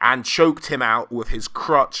him, and choked him out with his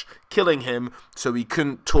crutch, killing him so he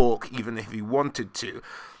couldn't talk even if he wanted to.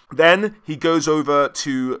 Then he goes over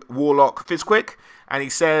to Warlock Fizzquick, and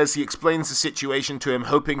he explains the situation to him,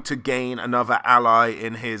 hoping to gain another ally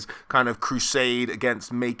in his kind of crusade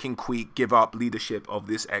against making Queek give up leadership of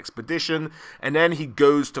this expedition. And then he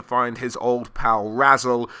goes to find his old pal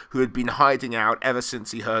Razzle, who had been hiding out ever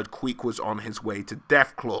since he heard Queek was on his way to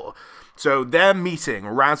Deathclaw. So they're meeting,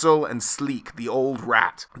 Razzle and Sleek, the old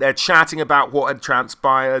rat. They're chatting about what had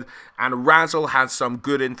transpired, and Razzle has some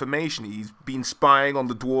good information. He's been spying on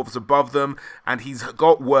the dwarves above them, and he's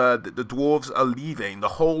got word that the dwarves are leaving. The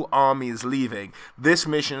whole army is leaving. This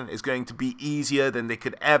mission is going to be easier than they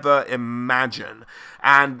could ever imagine.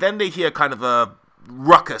 And then they hear kind of a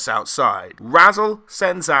ruckus outside. Razzle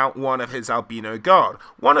sends out one of his albino guard,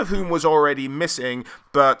 one of whom was already missing,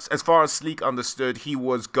 but as far as Sleek understood, he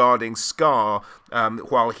was guarding Scar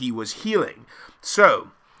while he was healing.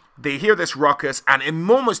 So they hear this ruckus, and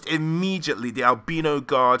almost immediately the albino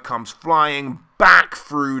guard comes flying back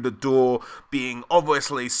through the door, being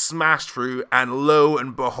obviously smashed through, and lo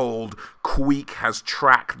and behold, Queek has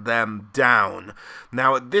tracked them down.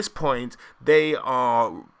 Now at this point, they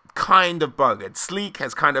are kind of buggered. Sleek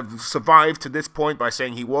has kind of survived to this point by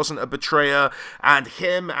saying he wasn't a betrayer, and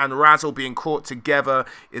him and Razzle being caught together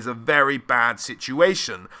is a very bad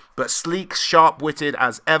situation. But Sleek, sharp-witted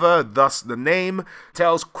as ever, thus the name,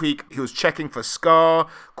 tells Queek he was checking for Scar,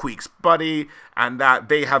 Queek's buddy, and that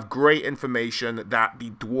they have great information that the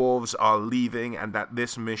dwarves are leaving and that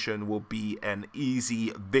this mission will be an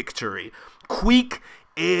easy victory. Queek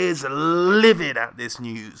is livid at this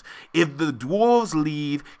news. If the dwarves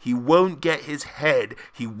leave, he won't get his head,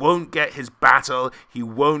 he won't get his battle, he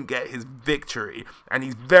won't get his victory. And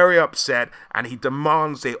he's very upset, and he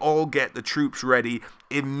demands they all get the troops ready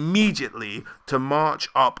immediately to march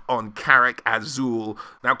up on Carrick Azul.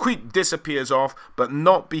 Now Queek disappears off, but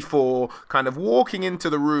not before kind of walking into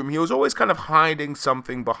the room. He was always kind of hiding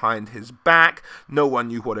something behind his back. No one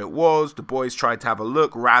knew what it was. The boys tried to have a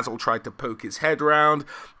look. Razzle tried to poke his head round,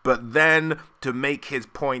 but then, to make his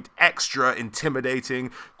point extra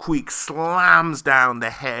intimidating, Queek slams down the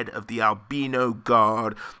head of the albino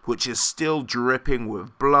guard, which is still dripping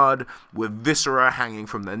with blood, with viscera hanging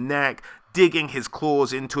from the neck, digging his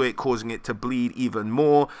claws into it, causing it to bleed even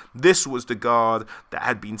more. This was the guard that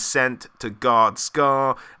had been sent to guard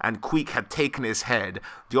Scar, and Queek had taken his head.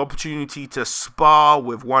 The opportunity to spar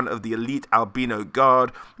with one of the elite albino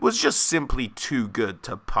guard was just simply too good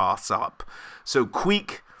to pass up. So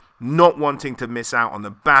Queek, not wanting to miss out on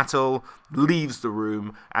the battle, leaves the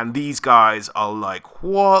room, and these guys are like,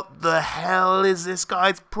 what the hell is this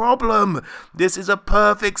guy's problem? This is a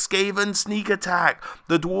perfect Skaven sneak attack.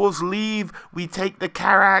 The dwarves leave, we take the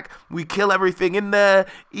Carrack, we kill everything in there,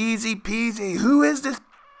 easy peasy. Who is this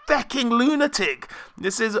fecking lunatic?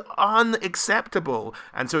 This is unacceptable.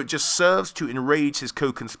 And so it just serves to enrage his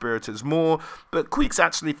co-conspirators more, but Queek's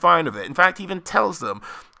actually fine with it. In fact, he even tells them,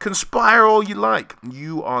 conspire all you like,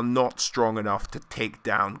 you are not strong enough to take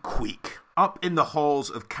down Queek. Up in the halls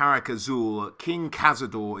of Carrick Azul, King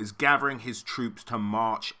Cazador is gathering his troops to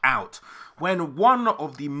march out, when one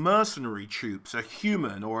of the mercenary troops, a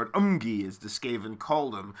human, or an Umgi as the Skaven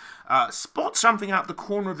called them, spots something out the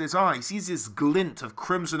corner of his eye. He sees this glint of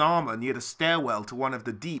crimson armor near the stairwell to one of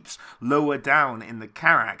the deeps lower down in the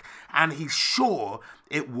Carrack, and he's sure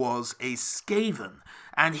it was a Skaven.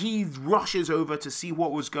 And he rushes over to see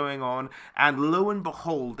what was going on, and lo and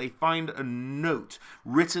behold, they find a note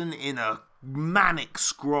written in a manic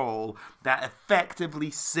scroll that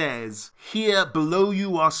effectively says, "Here below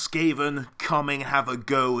you are Skaven, coming have a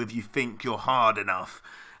go if you think you're hard enough."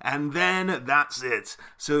 And then that's it.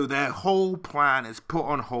 So their whole plan is put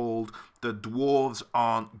on hold. The dwarves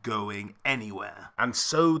aren't going anywhere. And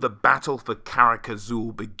so the battle for Carrick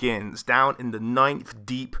Azul begins. Down in the 9th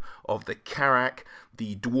deep of the Carrack,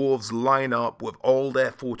 the dwarves line up with all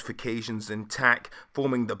their fortifications intact,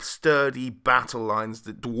 forming the sturdy battle lines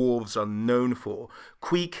that dwarves are known for.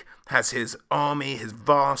 Queek has his army, his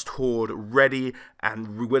vast horde, ready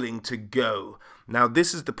and willing to go. Now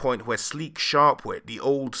this is the point where Sleek Sharpwit, the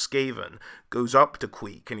old Skaven, goes up to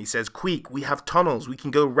Queek and he says, "Queek, we have tunnels, we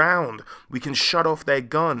can go round, we can shut off their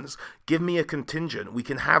guns, give me a contingent, we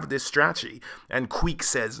can have this strategy." And Queek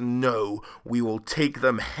says, "No, we will take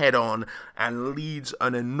them head on," and leads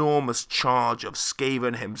an enormous charge of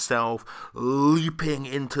Skaven himself, leaping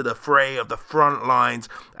into the fray of the front lines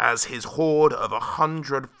as his horde of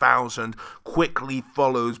 100,000 quickly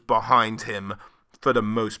follows behind him, for the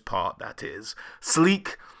most part, that is.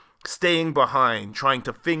 Sleek staying behind, trying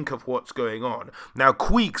to think of what's going on. Now,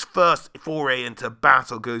 Queek's first foray into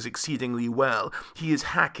battle goes exceedingly well. He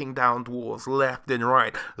is hacking down dwarves left and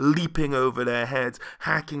right, leaping over their heads,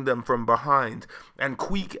 hacking them from behind. And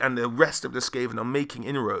Queek and the rest of the Skaven are making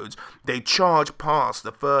inroads. They charge past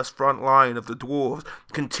the first front line of the dwarves,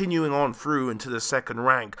 continuing on through into the second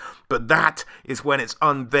rank. But that is when it's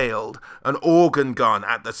unveiled. An organ gun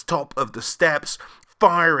at the top of the steps,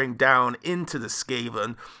 firing down into the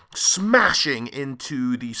Skaven, smashing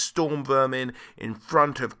into the storm vermin in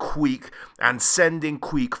front of Queek and sending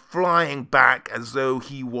Queek flying back as though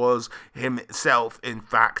he was himself in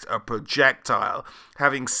fact a projectile.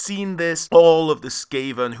 Having seen this, all of the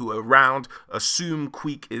Skaven who are around assume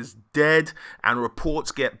Queek is dead, and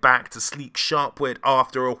reports get back to Sleek Sharpwit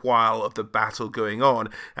after a while of the battle going on,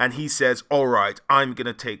 and he says, "Alright, I'm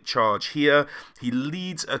gonna take charge here." He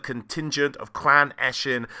leads a contingent of Clan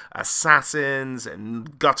Eshin assassins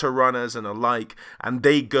and gutter runners and alike, and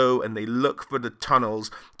they go and they look for the tunnels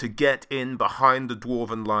to get in behind the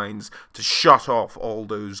dwarven lines to shut off all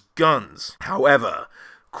those guns. However,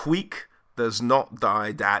 Queek does not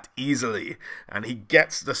die that easily, and he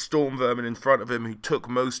gets the storm vermin in front of him who took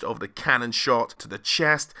most of the cannon shot to the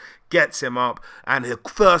chest, gets him up, and the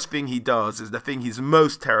first thing he does is the thing he's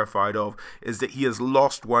most terrified of, is that he has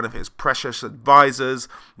lost one of his precious advisors,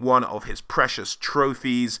 one of his precious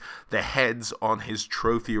trophies, the heads on his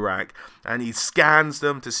trophy rack, and he scans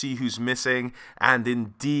them to see who's missing, and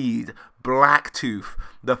indeed, Blacktooth,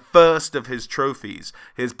 the first of his trophies,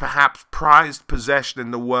 his perhaps prized possession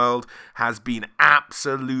in the world, has been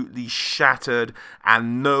absolutely shattered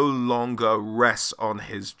and no longer rests on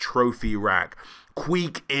his trophy rack.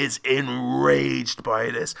 Queek is enraged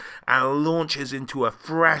by this and launches into a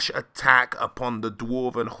fresh attack upon the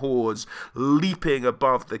dwarven hordes, leaping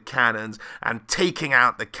above the cannons and taking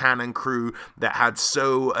out the cannon crew that had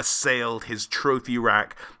so assailed his trophy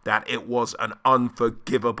rack that it was an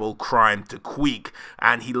unforgivable crime to Queek,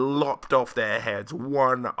 and he lopped off their heads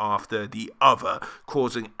one after the other,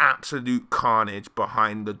 causing absolute carnage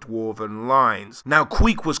behind the dwarven lines. Now,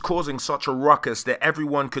 Queek was causing such a ruckus that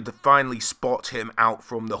everyone could finally spot him out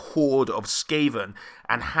from the horde of Skaven,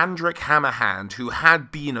 and Handrick Hammerhand, who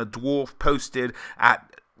had been a dwarf posted at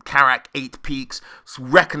Karak 8 Peaks,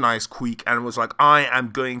 recognized Queek and was like, "I am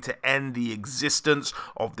going to end the existence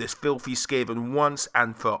of this filthy Skaven once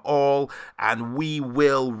and for all, and we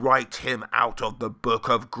will write him out of the book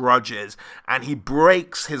of grudges." And he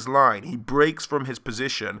breaks his line, he breaks from his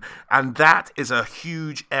position, and that is a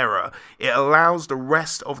huge error. It allows the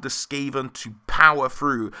rest of the Skaven to power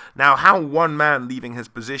through. Now, how one man leaving his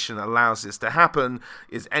position allows this to happen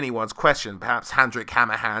is anyone's question. Perhaps Handrick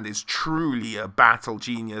Hammerhand is truly a battle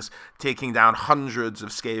genius, taking down hundreds of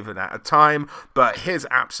Skaven at a time, but his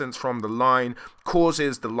absence from the line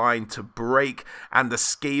causes the line to break, and the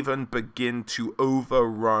Skaven begin to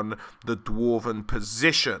overrun the dwarven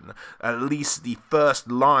position, at least the first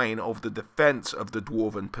line of the defense of the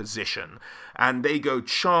dwarven position. And they go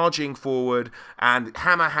charging forward, and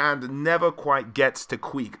Hammerhand never quite gets to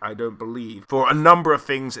Queek, I don't believe, for a number of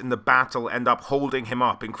things in the battle end up holding him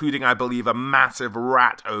up, including, I believe, a massive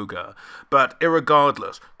rat ogre. But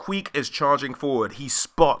irregardless, Queek is charging forward. He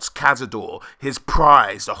spots Cazador, his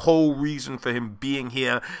prize, the whole reason for him being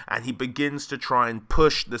here, and he begins to try and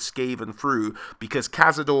push the Skaven through, because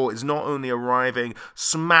Cazador is not only arriving,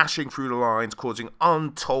 smashing through the lines, causing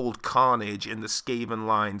untold carnage in the Skaven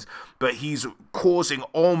lines, but he's causing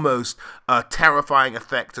almost a terrifying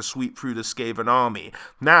effect to sweep through the Skaven army.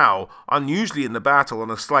 Now, unusually in the battle, on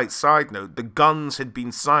a slight side note, the guns had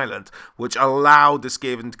been silent, which allowed the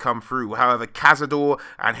Skaven to come through. However, Cazador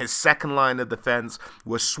and his second line of defense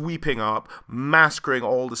were sweeping up, massacring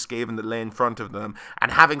all the Skaven that lay in front of them,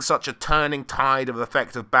 and having such a turning tide of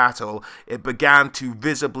effective battle, it began to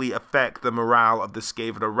visibly affect the morale of the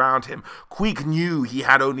Skaven around him. Queek knew he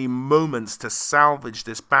had only moments to salvage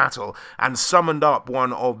this battle, and summoned up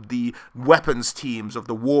one of the weapons teams of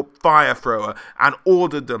the Warp Fire Thrower and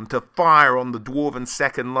ordered them to fire on the dwarven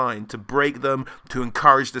second line to break them, to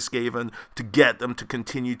encourage the Skaven, to get them to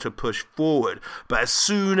continue to push forward. But as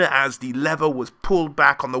soon as the lever was pulled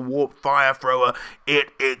back on the Warp Fire Thrower,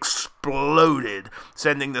 it exploded exploded,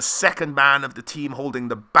 sending the second man of the team holding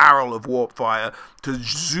the barrel of warp fire to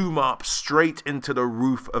zoom up straight into the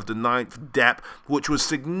roof of the 9th depth, which was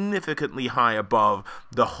significantly high above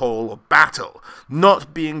the whole battle.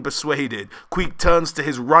 Not being persuaded, Queek turns to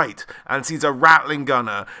his right and sees a Rattling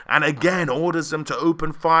gunner, and again orders them to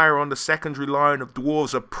open fire on the secondary line of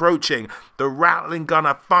dwarves approaching. The Rattling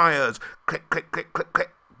gunner fires, click, click, click, click,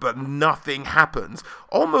 click, but nothing happens.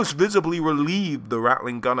 Almost visibly relieved, the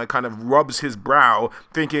Rattling gunner kind of rubs his brow,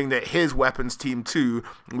 thinking that his weapons team too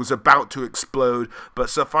was about to explode, but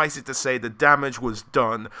suffice it to say the damage was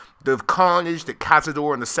done. The carnage that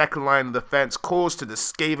Cazador and the second line of defense caused to the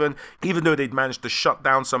Skaven, even though they'd managed to shut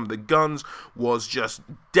down some of the guns, was just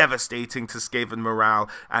devastating to Skaven morale,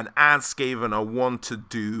 and as Skaven are wont to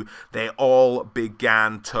do, they all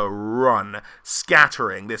began to run,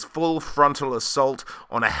 scattering. This full frontal assault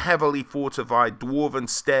on a heavily fortified dwarven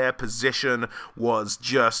stair position was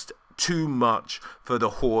just too much for the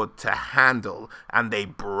Horde to handle, and they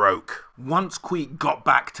broke. Once Queek got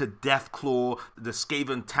back to Deathclaw, the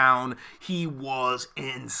Skaven town, he was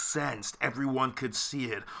incensed. Everyone could see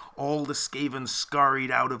it. All the Skaven scurried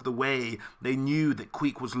out of the way. They knew that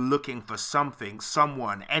Queek was looking for something,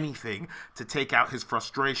 someone, anything to take out his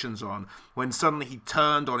frustrations on, when suddenly he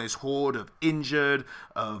turned on his horde of injured,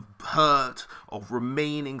 of hurt, of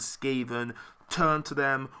remaining Skaven, turned to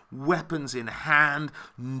them, weapons in hand.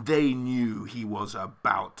 They knew he was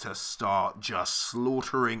about to start just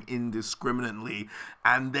slaughtering indiscriminately,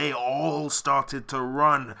 and they all started to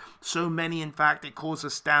run. So many, in fact, it caused a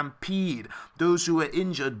stampede. Those who were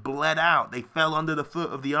injured bled out. They fell under the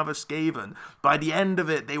foot of the other Skaven. By the end of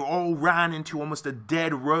it, they all ran into almost a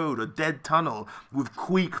dead road, a dead tunnel, with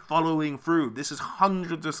Queek following through. This is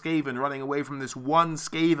hundreds of Skaven running away from this one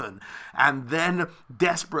Skaven, and then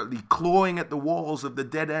desperately clawing at the walls of the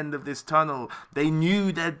dead end of this tunnel. They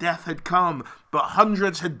knew their death had come, but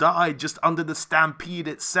hundreds had died just under the stampede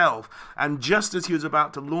itself, and just as he was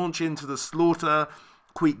about to launch into the slaughter,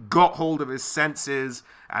 Queek got hold of his senses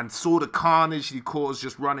and saw the carnage he caused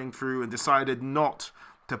just running through, and decided not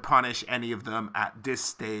to punish any of them at this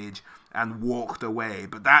stage, and walked away.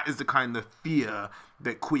 But that is the kind of fear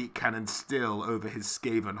that Queek can instill over his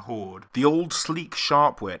Skaven horde. The old sleek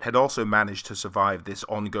Sharpwit had also managed to survive this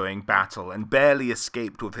ongoing battle, and barely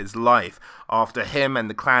escaped with his life after him and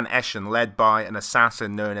the clan Eshin, led by an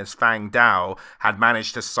assassin known as Fang Dao, had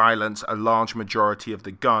managed to silence a large majority of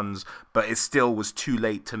the guns, but it still was too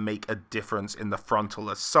late to make a difference in the frontal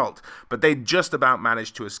assault. But they'd just about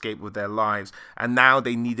managed to escape with their lives, and now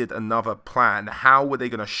they needed another plan. How were they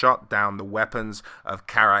going to shut down the weapons of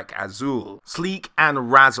Karak Azul? Sleek and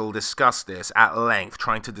Razzle discuss this at length,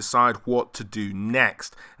 trying to decide what to do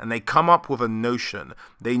next, and they come up with a notion.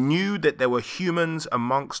 They knew that there were humans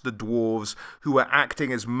amongst the dwarves who were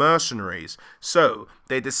acting as mercenaries, so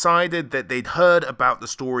they decided that they'd heard about the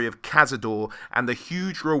story of Cazador and the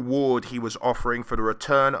huge reward he was offering for the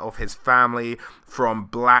return of his family from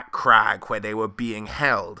Black Crag, where they were being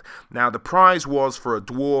held. Now, the prize was, for a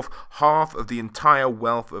dwarf, half of the entire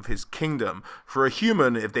wealth of his kingdom. For a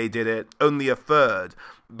human, if they did it, only a third.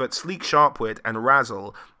 But Sleek Sharpwit and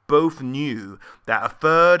Razzle both knew that a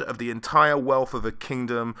third of the entire wealth of a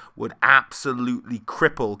kingdom would absolutely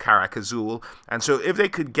cripple Karak Azul, and so if they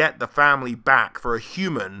could get the family back for a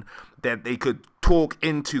human, that they could talk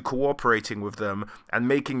into cooperating with them and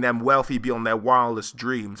making them wealthy beyond their wildest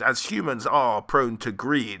dreams, as humans are prone to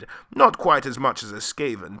greed, not quite as much as a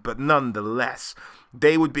Skaven, but nonetheless,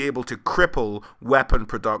 they would be able to cripple weapon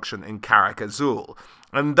production in Karak Azul.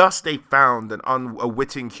 And thus they found a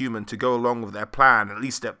witting human to go along with their plan, at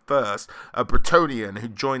least at first, a Bretonnian who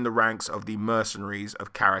joined the ranks of the mercenaries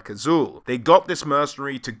of Karak Azul. They got this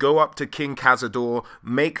mercenary to go up to King Cazador,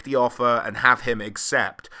 make the offer, and have him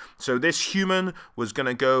accept. So this human was going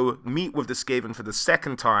to go meet with the Skaven for the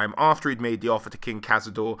second time after he'd made the offer to King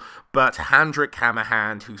Cazador, but Handrik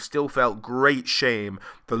Hammerhand, who still felt great shame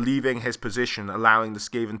for leaving his position, allowing the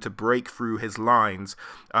Skaven to break through his lines,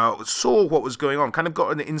 saw what was going on, kind of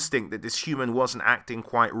got an instinct that this human wasn't acting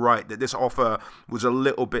quite right, that this offer was a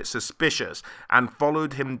little bit suspicious, and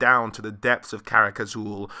followed him down to the depths of Karak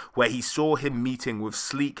Azul, where he saw him meeting with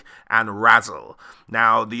Sleek and Razzle.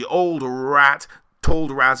 Now, the old rat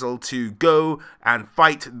told Razzle to go and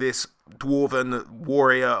fight this dwarven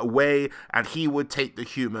warrior away, and he would take the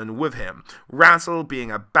human with him. Razzle,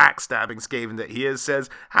 being a backstabbing Skaven that he is, says,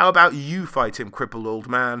 "How about you fight him, crippled old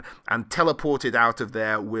man?" and teleported out of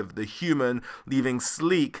there with the human, leaving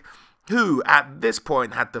Sleek who at this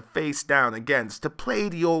point had to face down against to play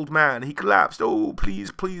the old man. He collapsed. "Oh,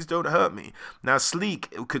 please, please don't hurt me." Now,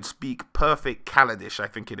 Sleek could speak perfect Khaledish, I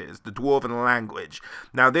think it is, the Dwarven language.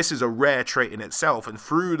 Now, this is a rare trait in itself and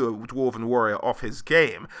threw the Dwarven warrior off his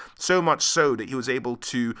game, so much so that he was able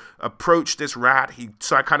to approach this rat.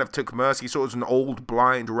 So I kind of took mercy. He saw it was an old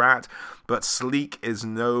blind rat, but Sleek is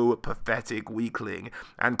no pathetic weakling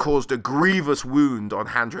and caused a grievous wound on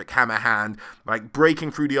Handrick Hammerhand, like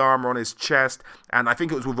breaking through the armor on his chest, and I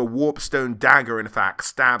think it was with a warpstone dagger, in fact,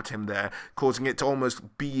 stabbed him there, causing it to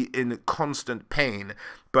almost be in constant pain.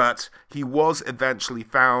 But he was eventually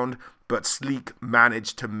found, but Sleek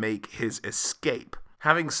managed to make his escape.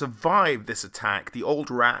 Having survived this attack, the old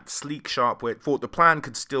rat, Sleek Sharpwit, thought the plan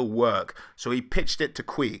could still work, so he pitched it to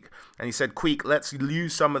Queek. And he said, "Queek, let's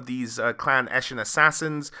use some of these Clan Eshin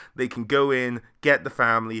assassins. They can go in, get the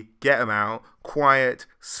family, get them out, quiet,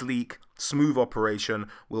 sleek, smooth operation.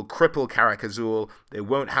 We'll cripple Karak-Azul. They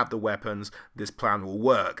won't have the weapons. This plan will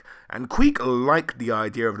work." And Queek liked the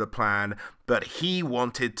idea of the plan, but he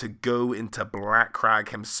wanted to go into Black Crag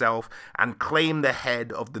himself and claim the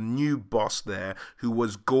head of the new boss there, who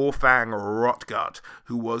was Gorfang Rotgut,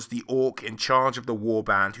 who was the orc in charge of the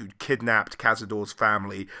warband who'd kidnapped Cazador's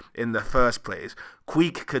family in the first place.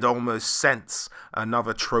 Queek could almost sense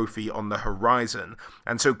another trophy on the horizon,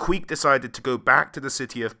 and so Queek decided to go back to the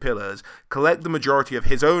City of Pillars, collect the majority of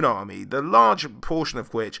his own army, the large portion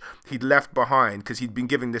of which he'd left behind because he'd been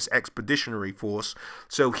given this expeditionary force.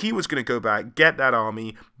 So he was going to go back, get that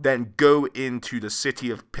army, then go into the City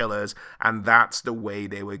of Pillars, and that's the way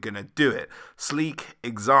they were going to do it. Sleek,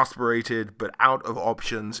 exasperated but out of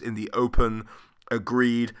options in the open,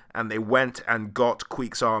 agreed, and they went and got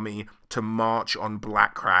Queek's army to march on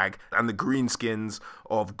Black Crag and the greenskins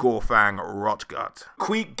of Gorfang Rotgut.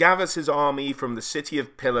 Queek gathers his army from the City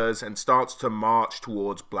of Pillars and starts to march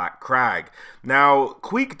towards Black Crag. Now,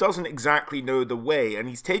 Queek doesn't exactly know the way, and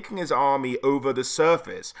he's taking his army over the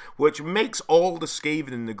surface, which makes all the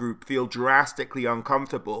Skaven in the group feel drastically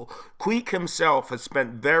uncomfortable. Queek himself has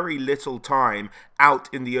spent very little time out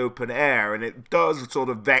in the open air, and it does sort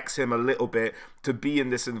of vex him a little bit to be in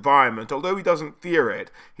this environment. Although he doesn't fear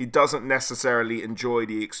it, he doesn't necessarily enjoy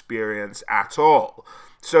the experience at all.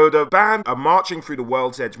 So the band are marching through the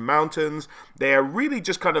World's Edge Mountains. They are really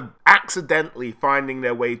just kind of accidentally finding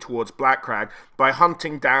their way towards Black Crag by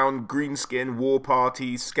hunting down greenskin war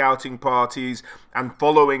parties, scouting parties, and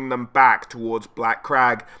following them back towards Black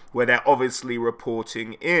Crag, where they're obviously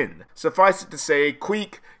reporting in. Suffice it to say,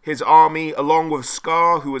 Queek, his army, along with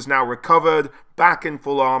Scar, who is now recovered, back in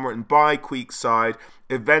full armor and by Queek's side,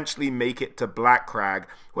 eventually make it to Black Crag,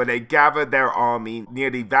 where they gather their army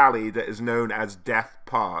near the valley that is known as Death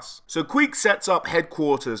Pass. So Queek sets up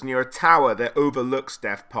headquarters near a tower that overlooks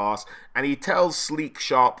Death Pass, and he tells Sleek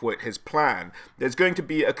Sharpwit his plan. There's going to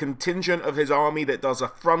be a contingent of his army that does a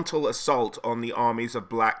frontal assault on the armies of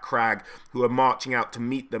Black Crag, who are marching out to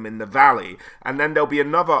meet them in the valley, and then there'll be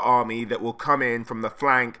another army that will come in from the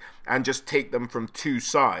flank and just take them from two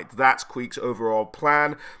sides. That's Queek's overall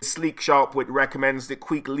plan. Sleek Sharpwit recommends that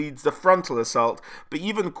Queek leads the frontal assault, but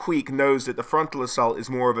even Queek knows that the frontal assault is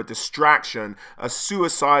more of a distraction, a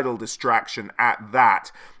suicidal distraction at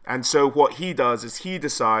that. And so what he does is he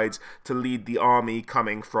decides to lead the army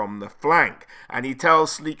coming from the flank. And he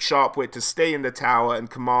tells Sleek Sharpwit to stay in the tower and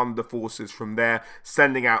command the forces from there,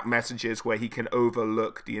 sending out messages where he can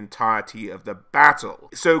overlook the entirety of the battle.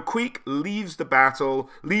 So Queek leaves the battle,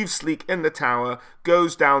 leaves Sleek in the tower,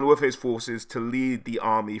 goes down with his forces to lead the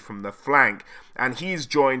army from the flank. And he's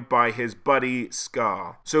joined by his buddy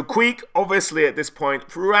Scar. So Queek, obviously at this point,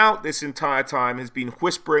 throughout this entire time, has been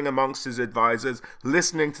whispering amongst his advisors,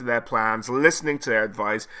 listening to their plans, listening to their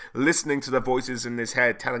advice, listening to the voices in his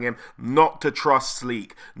head telling him not to trust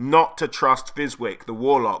Sleek, not to trust Fizwick, the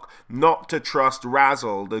Warlock, not to trust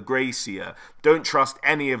Razzle, the Greyseer. Don't trust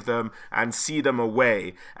any of them and see them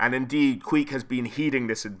away. And indeed, Queek has been heeding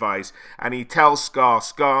this advice, and he tells Scar,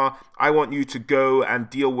 "Scar, I want you to go and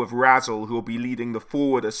deal with Razzle, who will be leading the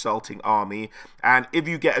forward assaulting army, and if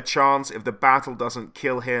you get a chance, if the battle doesn't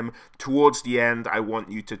kill him, towards the end, I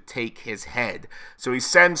want you to take his head." So he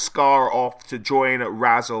sends Scar off to join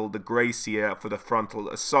Razzle, the Greyseer, for the frontal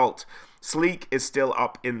assault. Sleek is still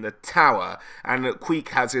up in the tower, and Queek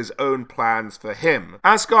has his own plans for him.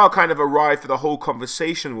 As Scar kind of arrived for the whole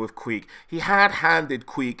conversation with Queek, he had handed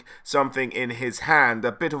Queek something in his hand,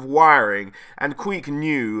 a bit of wiring, and Queek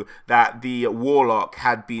knew that the Warlock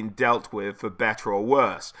had been dealt with for better or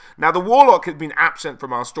worse. Now, the Warlock had been absent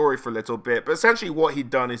from our story for a little bit, but essentially what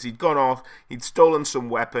he'd done is he'd gone off, he'd stolen some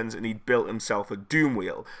weapons, and he'd built himself a doom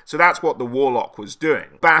wheel. So that's what the Warlock was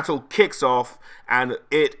doing. Battle kicks off, and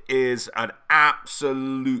it is an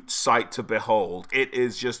absolute sight to behold. It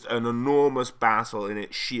is just an enormous battle in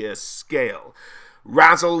its sheer scale.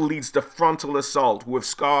 Razzle leads the frontal assault with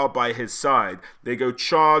Scar by his side. They go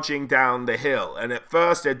charging down the hill, and at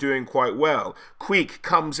first they're doing quite well. Queek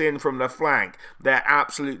comes in from the flank. They're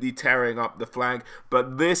absolutely tearing up the flank,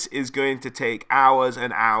 but this is going to take hours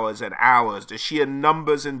and hours and hours. The sheer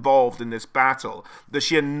numbers involved in this battle, the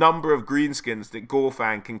sheer number of greenskins that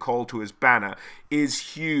Gorfang can call to his banner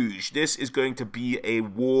is huge. This is going to be a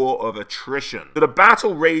war of attrition. So the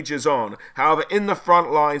battle rages on. However, in the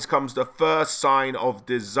front lines comes the first sign of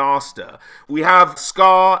disaster. We have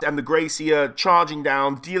Scar and the Gracier charging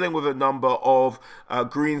down, dealing with a number of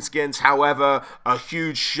greenskins. However, a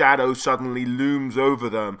huge shadow suddenly looms over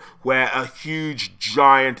them, where a huge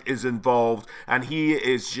giant is involved, and he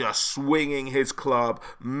is just swinging his club,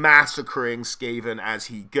 massacring Skaven as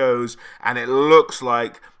he goes, and it looks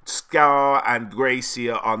like Scar and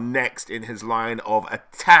Gracier are next in his line of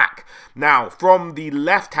attack. Now, from the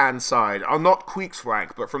left-hand side, not Queek's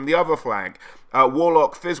flank, but from the other flank,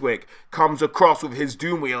 Warlock Fizwick comes across with his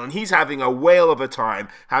doom wheel, and he's having a whale of a time,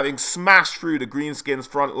 having smashed through the greenskins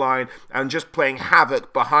front line and just playing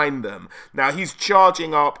havoc behind them. Now he's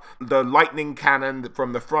charging up the lightning cannon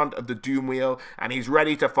from the front of the doom wheel, and he's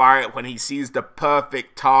ready to fire it when he sees the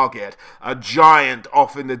perfect target, a giant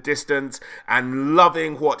off in the distance, and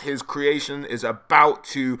loving what his creation is about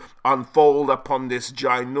to unfold upon this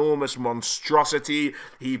ginormous monstrosity,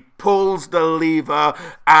 he pulls the lever,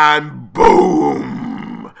 and boom!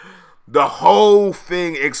 The whole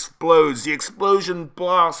thing explodes. The explosion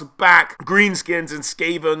blasts back greenskins and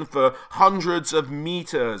Skaven for hundreds of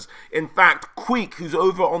meters. In fact, Queek, who's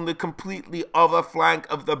over on the completely other flank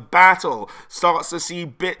of the battle, starts to see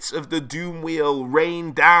bits of the doom wheel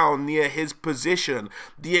rain down near his position.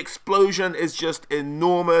 The explosion is just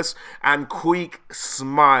enormous, and Queek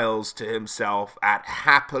smiles to himself at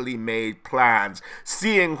happily made plans.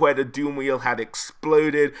 Seeing where the doom wheel had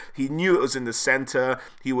exploded, he knew it was in the center.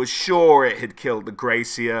 He was sure it had killed the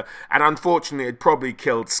Gracier, and unfortunately it probably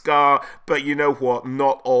killed Scar, but you know what?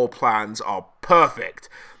 Not all plans are perfect.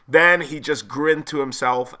 Then he just grinned to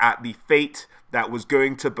himself at the fate that was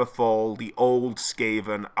going to befall the old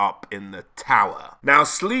Skaven up in the tower. Now,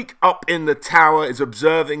 Sleek up in the tower is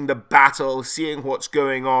observing the battle, seeing what's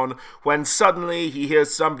going on, when suddenly he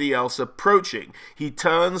hears somebody else approaching. He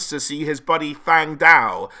turns to see his buddy Fang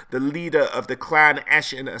Dao, the leader of the Clan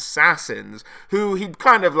Eshin assassins, who he'd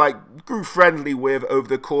kind of grew friendly with over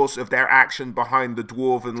the course of their action behind the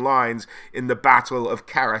dwarven lines in the Battle of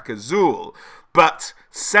Karak Azul. But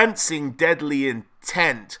sensing deadly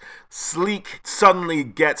intent, Sleek suddenly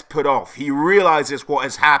gets put off. He realizes what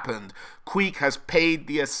has happened. Queek has paid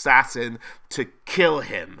the assassin to kill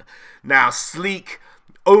him. Now, Sleek,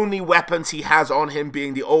 only weapons he has on him,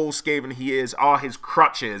 being the old Skaven he is, are his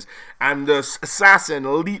crutches, and the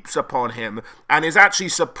assassin leaps upon him and is actually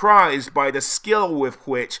surprised by the skill with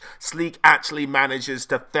which Sleek actually manages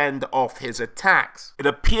to fend off his attacks. It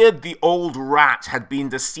appeared the old rat had been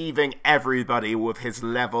deceiving everybody with his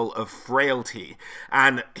level of frailty,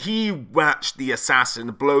 and he matched the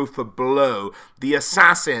assassin blow for blow, the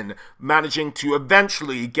assassin managing to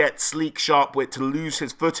eventually get Sleek Sharpwit to lose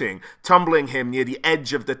his footing, tumbling him near the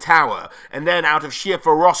edge of the tower, and then out of sheer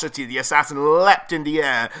ferocity the assassin leapt in the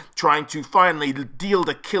air, trying to finally deal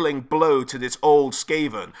the killing blow to this old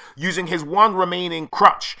Skaven. Using his one remaining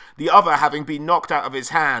crutch, the other having been knocked out of his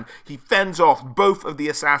hand, he fends off both of the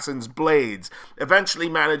assassin's blades, eventually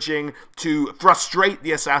managing to frustrate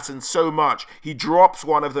the assassin so much he drops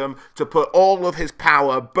one of them to put all of his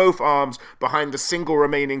power, both arms, behind the single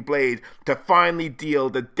remaining blade to finally deal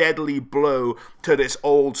the deadly blow to this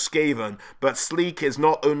old Skaven. But Sleek is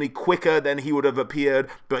not only quicker than he would have appeared,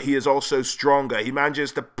 but he is also stronger. He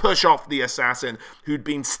manages to push off the assassin, who'd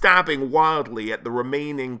been stabbing wildly at the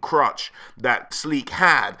remaining crutch that Sleek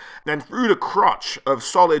had. Then through the crutch of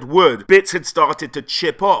solid wood, bits had started to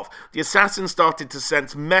chip off. The assassin started to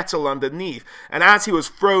sense metal underneath, and as he was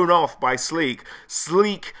thrown off by Sleek,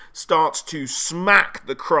 Sleek starts to smack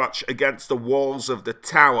the crutch against the walls of the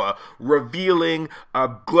tower, revealing a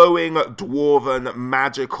glowing dwarven dwarven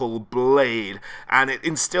magical blade, and it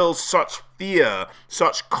instills such fear,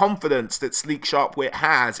 such confidence that Sleek Sharpwit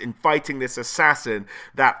has in fighting this assassin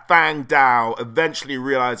that Fang Dao eventually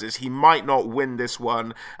realizes he might not win this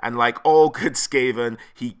one, and like all good Skaven,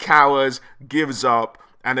 he cowers, gives up,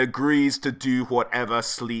 and agrees to do whatever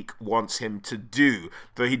Sleek wants him to do.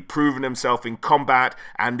 For he'd proven himself in combat,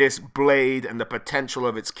 and this blade and the potential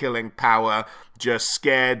of its killing power just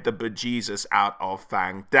scared the bejesus out of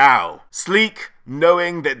Fang Dao. Sleek,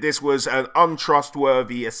 knowing that this was an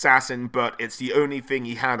untrustworthy assassin, but it's the only thing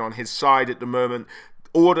he had on his side at the moment,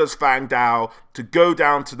 orders Fang Dao to go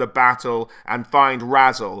down to the battle and find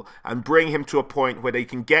Razzle and bring him to a point where they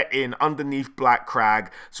can get in underneath Black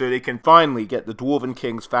Crag so they can finally get the Dwarven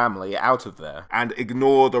King's family out of there and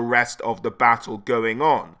ignore the rest of the battle going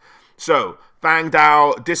on. So, Fang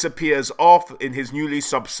Dao disappears off in his newly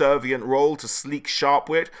subservient role to Sleek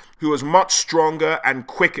Sharpwit, who was much stronger and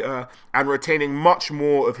quicker and retaining much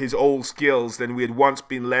more of his old skills than we had once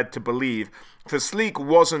been led to believe. For Sleek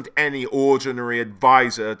wasn't any ordinary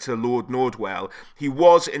advisor to Lord Nordwell. He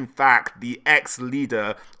was, in fact, the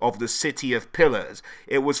ex-leader of the City of Pillars.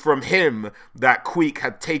 It was from him that Queek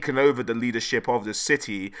had taken over the leadership of the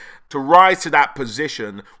city. To rise to that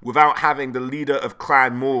position without having the leader of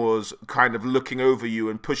Clan Moors kind of looking over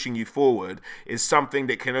you and pushing you forward is something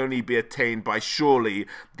that can only be attained by surely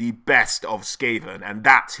the best of Skaven, and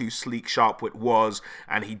that's who Sleek Sharpwit was,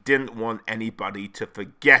 and he didn't want anybody to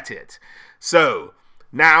forget it. So,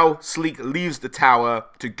 now Sleek leaves the tower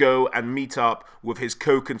to go and meet up with his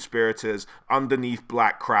co-conspirators underneath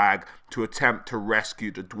Black Crag to attempt to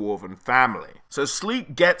rescue the Dwarven family. So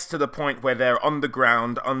Sleek gets to the point where they're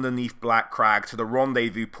underground underneath Black Crag to the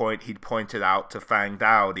rendezvous point he'd pointed out to Fang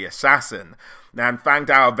Dao, the assassin. And Fang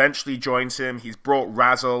Dao eventually joins him. He's brought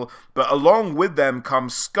Razzle, but along with them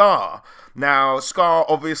comes Scar. Now, Scar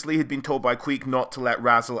obviously had been told by Queek not to let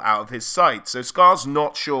Razzle out of his sight, so Scar's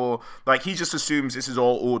not sure, like, he just assumes this is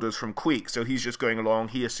all orders from Queek, so he's just going along,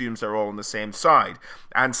 he assumes they're all on the same side.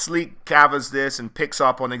 And Sleek gathers this and picks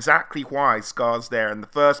up on exactly why Scar's there in the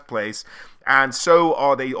first place, and so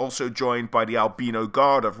are they also joined by the albino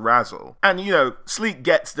guard of Razzle. And, you know, Sleek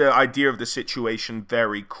gets the idea of the situation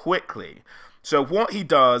very quickly. So what he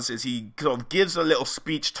does is he sort of gives a little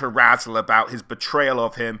speech to Razzle about his betrayal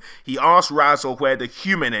of him. He asks Razzle where the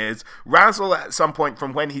human is. Razzle, at some point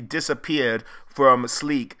from when he disappeared from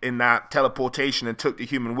Sleek in that teleportation and took the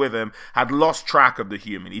human with him, had lost track of the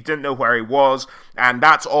human. He didn't know where he was, and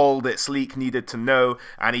that's all that Sleek needed to know.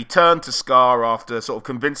 And he turned to Scar after sort of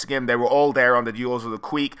convincing him they were all there under the orders of the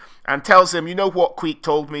Queek, and tells him, you know what Queek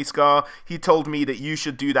told me, Scar? He told me that you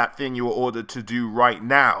should do that thing you were ordered to do right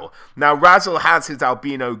now. Now, Razzle has his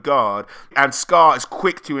albino guard, and Scar is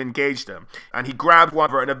quick to engage them. And he grabbed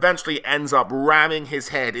one and eventually ends up ramming his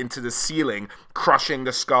head into the ceiling, crushing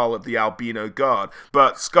the skull of the albino guard.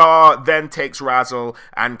 But Scar then takes Razzle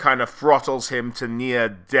and kind of throttles him to near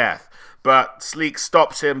death. But Sleek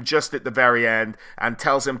stops him just at the very end and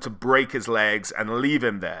tells him to break his legs and leave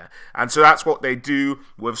him there. And so that's what they do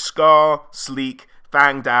with Scar, Sleek,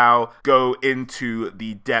 Fang Dao go into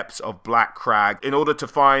the depths of Black Crag in order to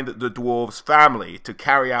find the dwarves' family to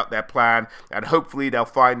carry out their plan, and hopefully they'll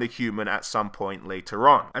find the human at some point later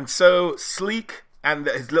on. And so Sleek and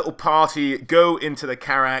his little party go into the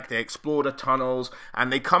Karak, they explore the tunnels,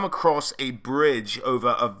 and they come across a bridge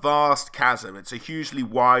over a vast chasm. It's a hugely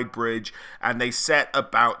wide bridge, and they set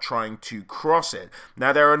about trying to cross it.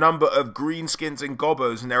 Now, there are a number of greenskins and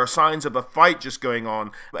gobbos, and there are signs of a fight just going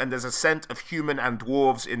on, and there's a scent of human and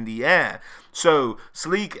dwarves in the air. So,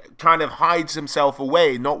 Sleek kind of hides himself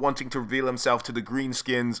away, not wanting to reveal himself to the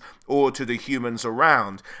greenskins or to the humans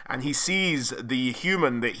around. And he sees the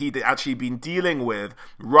human that he'd actually been dealing with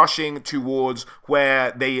rushing towards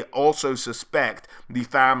where they also suspect the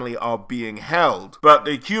family are being held. But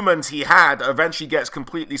the humans he had eventually gets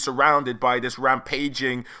completely surrounded by this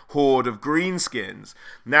rampaging horde of greenskins.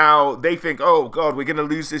 Now, they think, oh god, we're going to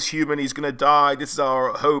lose this human, he's going to die, this is our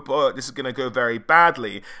hope, oh, this is going to go very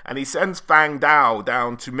badly. And he sends Fang Dao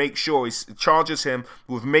down to make sure, he charges him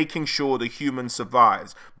with making sure the human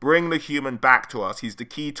survives. Bring the human back to us. He's the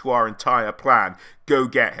key to our entire plan. Go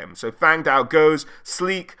get him. So Fang Dao goes.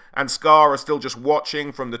 Sleek and Scar are still just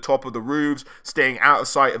watching from the top of the roofs, staying out of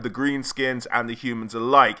sight of the greenskins and the humans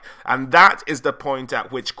alike. And that is the point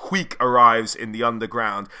at which Queek arrives in the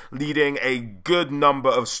underground, leading a good number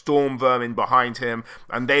of storm vermin behind him,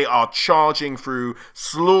 and they are charging through,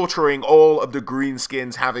 slaughtering all of the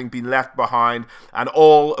greenskins having been left behind, and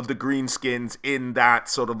all of the greenskins in that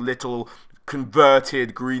sort of little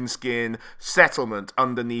converted greenskin settlement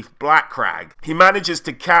underneath Blackcrag. He manages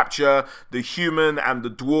to capture the human and the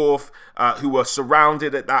dwarf who were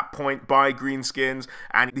surrounded at that point by greenskins,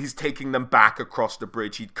 and he's taking them back across the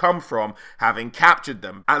bridge he'd come from, having captured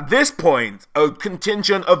them. At this point, a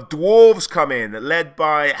contingent of dwarves come in, led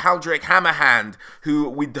by Haldrick Hammerhand, who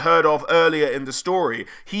we'd heard of earlier in the story.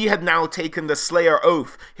 He had now taken the Slayer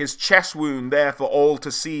Oath, his chest wound there for all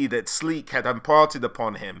to see that Sleek had imparted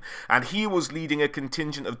upon him, and he was leading a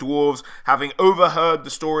contingent of dwarves, having overheard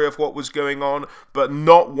the story of what was going on, but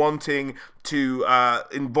not wanting to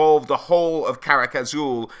involve the whole of Karak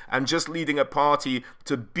Azul, and just leading a party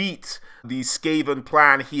to beat the Skaven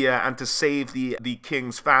plan here and to save the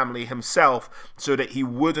king's family himself, so that he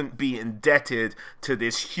wouldn't be indebted to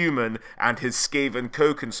this human and his Skaven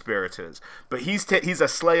co-conspirators. But he's a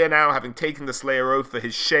Slayer now, having taken the Slayer Oath for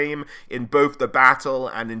his shame in both the battle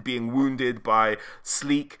and in being wounded by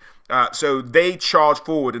Sleek. So they charge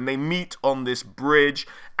forward and they meet on this bridge,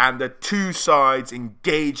 and the two sides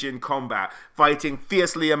engage in combat, fighting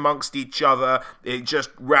fiercely amongst each other. It just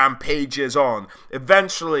rampages on.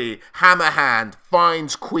 Eventually, Hammerhand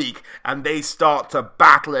finds Queek and they start to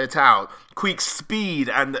battle it out. Queek's speed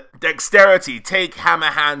and dexterity take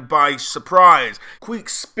Hammerhand by surprise.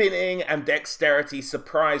 Queek's spinning and dexterity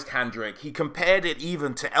surprised Handrick. He compared it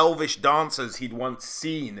even to elvish dancers he'd once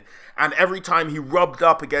seen. And every time he rubbed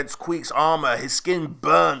up against Queek's armor, his skin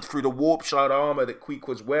burnt through the warp shard armor that Queek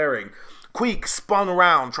was wearing. Queek spun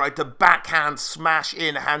around, tried to backhand smash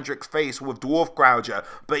in Handrick's face with Dwarf Grouger,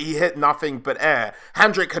 but he hit nothing but air.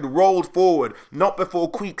 Handrick had rolled forward, not before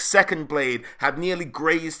Queek's second blade had nearly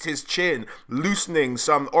grazed his chin, loosening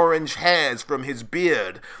some orange hairs from his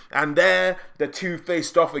beard. And there, the two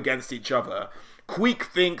faced off against each other. Queek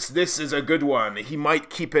thinks this is a good one. He might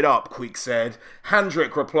keep it up, Queek said.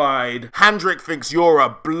 Handrick replied, Handrick thinks you're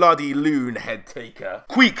a bloody loon, Headtaker.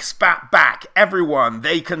 Queek spat back, everyone,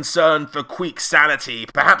 they concerned for Queek's sanity.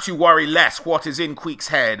 Perhaps you worry less what is in Queek's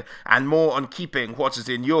head, and more on keeping what is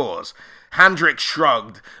in yours. Handrick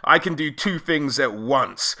shrugged. I can do two things at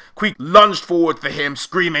once. Queek lunged forward for him,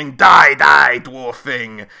 screaming, Die, die, dwarf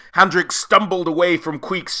thing. Handrick stumbled away from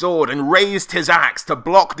Queek's sword and raised his axe to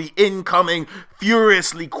block the incoming,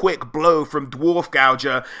 furiously quick blow from Dwarf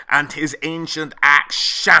Gouger, and his ancient axe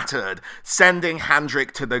shattered, sending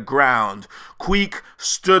Handrick to the ground. Queek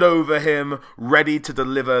stood over him, ready to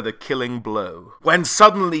deliver the killing blow, when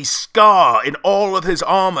suddenly Scar, in all of his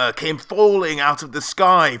armor, came falling out of the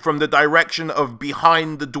sky from the direction of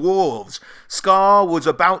behind the dwarves. Scar was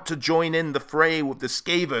about to join in the fray with the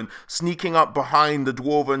Skaven, sneaking up behind the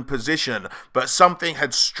dwarven position, but something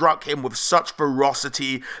had struck him with such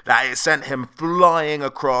ferocity that it sent him flying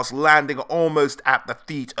across, landing almost at the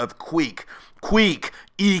feet of Queek. Queek,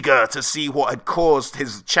 eager to see what had caused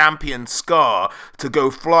his champion Scar to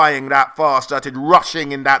go flying that far, started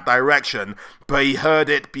rushing in that direction, but he heard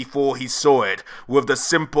it before he saw it, with the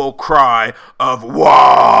simple cry of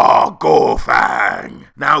Wah, Gorfang!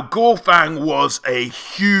 Now, Gorfang was a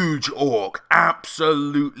huge orc,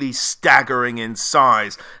 absolutely staggering in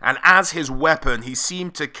size, and as his weapon, he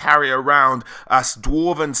seemed to carry around a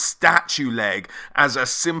dwarven statue leg as a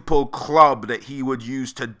simple club that he would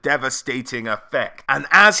use to devastating effect. And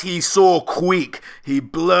as he saw Queek, he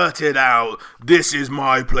blurted out, This is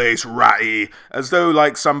my place, Ratty, as though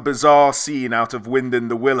like some bizarre scene out of Wind in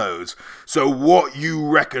the Willows. So what you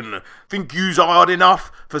reckon? Think you's hard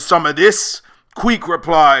enough for some of this? Queek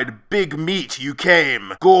replied, Big meat you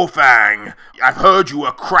came. Gorfang, I've heard you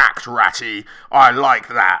were cracked, Ratty. I like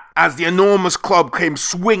that. As the enormous club came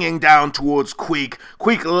swinging down towards Queek,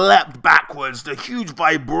 Queek leapt backwards. The huge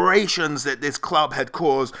vibrations that this club had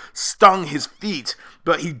caused stung his feet,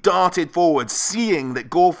 but he darted forward, seeing that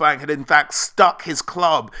Gorfang had in fact stuck his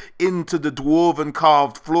club into the dwarven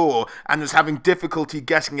carved floor and was having difficulty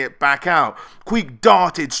getting it back out. Queek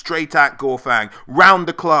darted straight at Gorfang, round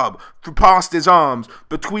the club, past his arms,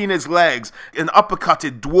 between his legs, and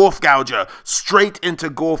uppercutted Dwarf Gouger straight into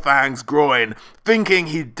Gorfang's groin, thinking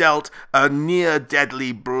he dealt a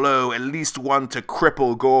near-deadly blow, at least one to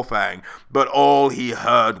cripple Gorfang, but all he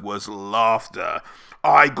heard was laughter.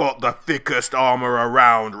 I got the thickest armor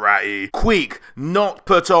around, Ratty. Queek, not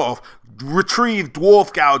put off, retrieved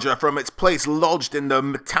Dwarf Gouger from its place lodged in the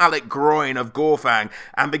metallic groin of Gorfang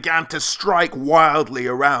and began to strike wildly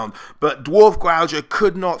around. But Dwarf Gouger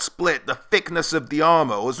could not split the thickness of the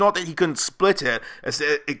armor. It was not that he couldn't split it, as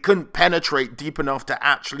it couldn't penetrate deep enough to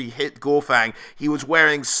actually hit Gorfang. He was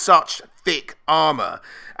wearing such thick armor,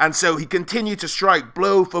 and so he continued to strike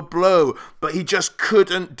blow for blow, but he just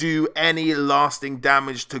couldn't do any lasting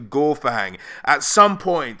damage to Gorfang. At some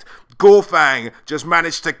point, Gorfang just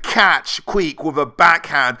managed to catch Queek with a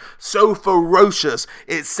backhand so ferocious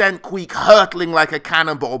it sent Queek hurtling like a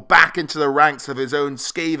cannonball back into the ranks of his own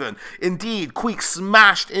Skaven. Indeed, Queek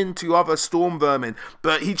smashed into other storm vermin,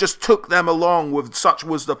 but he just took them along with such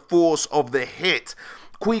was the force of the hit.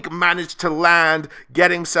 Queek managed to land, get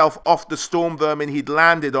himself off the storm vermin he'd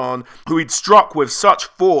landed on, who he'd struck with such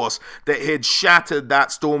force that he'd shattered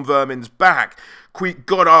that storm vermin's back. Queek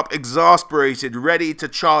got up, exasperated, ready to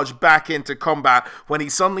charge back into combat when he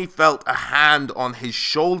suddenly felt a hand on his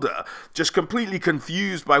shoulder, just completely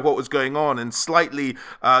confused by what was going on and slightly,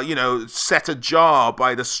 set ajar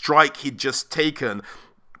by the strike he'd just taken.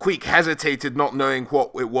 Queek hesitated, not knowing what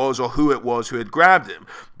it was or who it was who had grabbed him,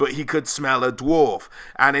 but he could smell a dwarf.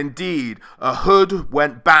 And indeed, a hood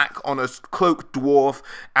went back on a cloaked dwarf,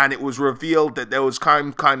 and it was revealed that there was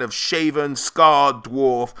kind of shaven, scarred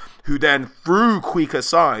dwarf who then threw Queek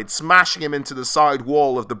aside, smashing him into the side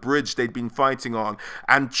wall of the bridge they'd been fighting on,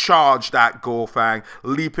 and charged at Gorfang,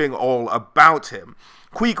 leaping all about him.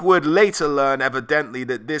 Queek would later learn, evidently,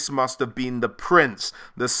 that this must have been the prince,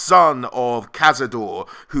 the son of Cazador,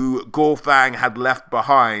 who Gorfang had left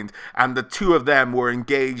behind, and the two of them were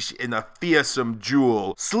engaged in a fearsome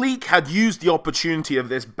duel. Sleek had used the opportunity of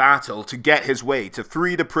this battle to get his way, to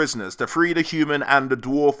free the prisoners, to free the human and the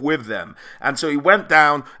dwarf with them, and so he went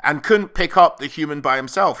down and couldn't pick up the human by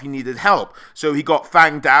himself. He needed help, so he got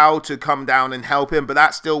Fang Dao to come down and help him, but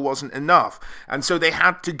that still wasn't enough, and so they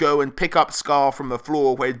had to go and pick up Scar from the floor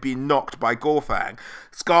where he'd been knocked by Gorfang.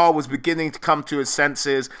 Scar was beginning to come to his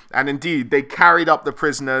senses, and indeed they carried up the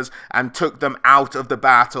prisoners and took them out of the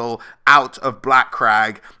battle, out of Black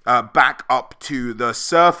Crag, back up to the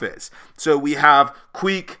surface. So we have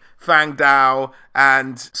Queek, Fang Dao,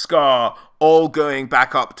 and Scar all going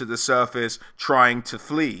back up to the surface, trying to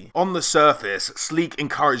flee. On the surface, Sleek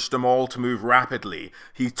encouraged them all to move rapidly.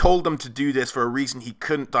 He told them to do this for a reason he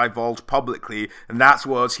couldn't divulge publicly, and that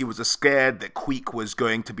was he was scared that Queek was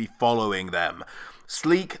going to be following them.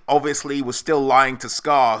 Sleek obviously was still lying to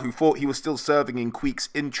Scar, who thought he was still serving in Queek's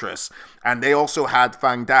interests, and they also had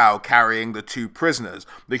Fang Dao carrying the two prisoners.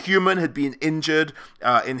 The human had been injured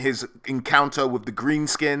in his encounter with the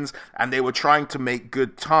Greenskins, and they were trying to make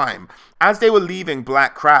good time. As they were leaving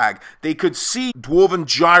Black Crag, they could see dwarven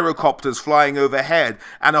gyrocopters flying overhead,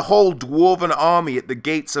 and a whole dwarven army at the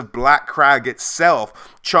gates of Black Crag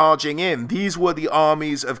itself charging in. These were the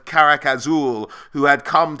armies of Karak Azul, who had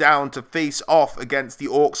come down to face off against the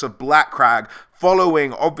orcs of Black Crag,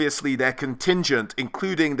 following obviously their contingent,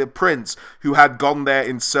 including the prince, who had gone there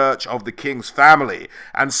in search of the king's family.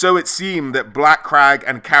 And so it seemed that Black Crag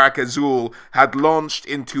and Karak Azul had launched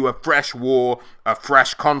into a fresh war, a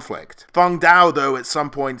fresh conflict. Fang Dao, though, at some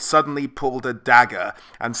point suddenly pulled a dagger,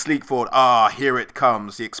 and Sleek thought, here it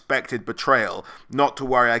comes, the expected betrayal. Not to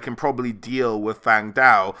worry, I can probably deal with Fang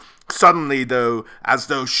Dao. Suddenly, though, as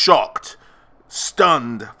though shocked,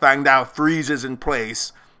 stunned, Fang Dao freezes in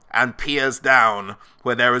place and peers down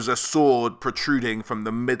where there is a sword protruding from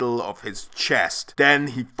the middle of his chest. Then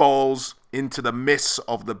he falls into the mists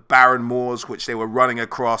of the barren moors which they were running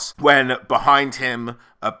across, when behind him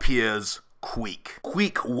appears Queek.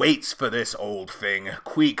 Queek waits for this old thing.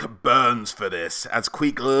 Queek burns for this, as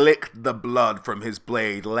Queek licked the blood from his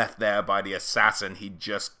blade left there by the assassin he'd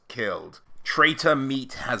just killed. Traitor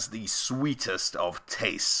meat has the sweetest of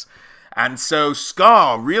tastes. And so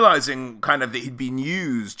Scar, realizing kind of that he'd been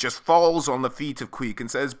used, just falls on the feet of Queek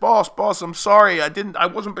and says, Boss, I'm sorry, I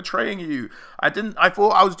wasn't betraying you. I thought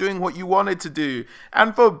I was doing what you wanted to do.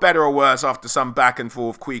 And for better or worse, after some back and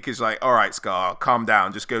forth, Queek is like, alright Scar, calm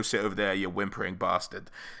down, just go sit over there, you whimpering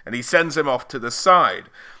bastard. And he sends him off to the side.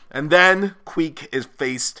 And then Queek is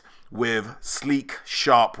faced with Sleek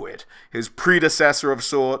Sharpwit, his predecessor of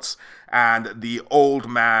sorts, and the old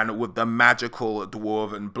man with the magical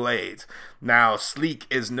dwarven blade. Now, Sleek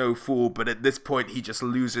is no fool, but at this point he just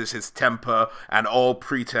loses his temper and all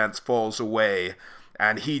pretense falls away.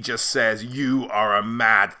 And he just says, you are a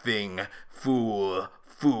mad thing, fool.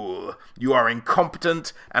 You are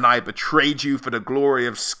incompetent, and I betrayed you for the glory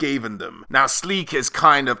of Skavendom. Now, Sleek is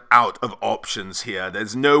kind of out of options here.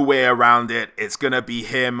 There's no way around it. It's gonna be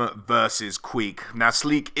him versus Queek. Now,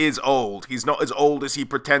 Sleek is old. He's not as old as he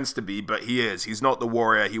pretends to be, but he is. He's not the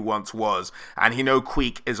warrior he once was, and he knows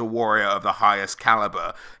Queek is a warrior of the highest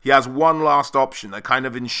caliber. He has one last option, a kind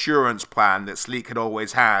of insurance plan that Sleek had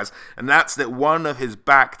always has, and that's that one of his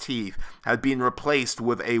back teeth had been replaced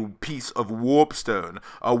with a piece of warpstone,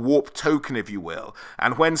 a warp token, if you will.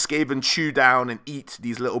 And when Skaven chew down and eat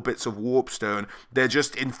these little bits of warpstone, they're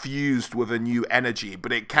just infused with a new energy,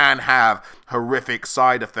 but it can have horrific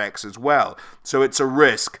side effects as well. So it's a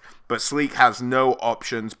risk, but Sleek has no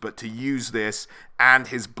options but to use this and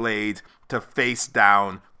his blade to face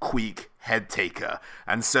down Queek Headtaker,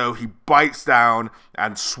 and so he bites down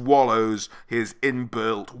and swallows his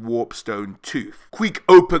inbuilt warpstone tooth. Queek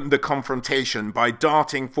opened the confrontation by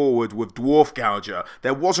darting forward with Dwarf Gouger.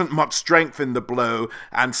 There wasn't much strength in the blow,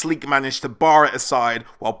 and Sleek managed to bar it aside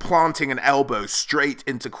while planting an elbow straight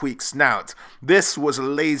into Queek's snout. This was a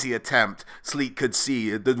lazy attempt, Sleek could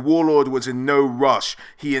see. The Warlord was in no rush.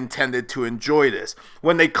 He intended to enjoy this.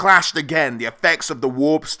 When they clashed again, the effects of the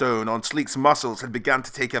warpstone on Sleek's muscles had begun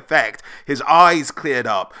to take effect. His eyes cleared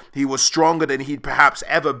up. He was stronger than he'd perhaps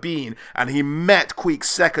ever been, and he met Queek's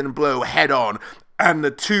second blow head-on, and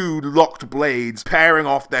the two locked blades, pairing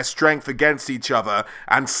off their strength against each other,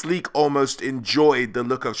 and Sleek almost enjoyed the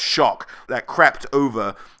look of shock that crept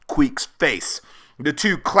over Queek's face. The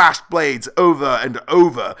two clashed blades over and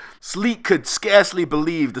over. Sleek could scarcely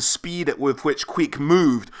believe the speed with which Queek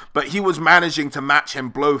moved, but he was managing to match him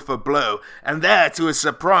blow for blow, and there, to his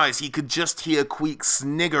surprise, he could just hear Queek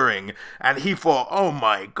sniggering, and he thought, oh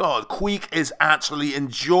my god, Queek is actually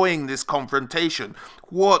enjoying this confrontation.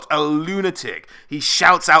 What a lunatic. He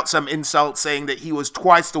shouts out some insult saying that he was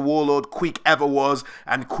twice the warlord Queek ever was,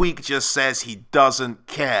 and Queek just says he doesn't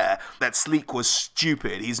care. That Sleek was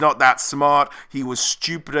stupid. He's not that smart. He was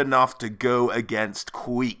stupid enough to go against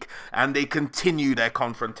Queek, and they continue their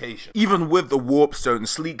confrontation. Even with the warpstone,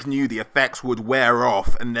 Sleek knew the effects would wear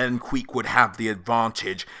off, and then Queek would have the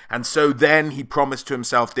advantage, and so then he promised to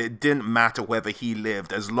himself that it didn't matter whether he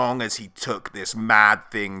lived as long as he took this mad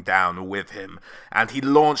thing down with him. And he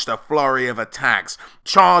launched a flurry of attacks,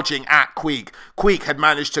 charging at Queek. Queek had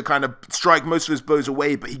managed to kind of strike most of his blows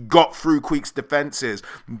away, but he got through Queek's defenses,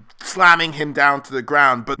 slamming him down to the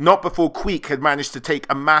ground, but not before Queek had managed to take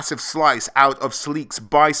a massive slice out of Sleek's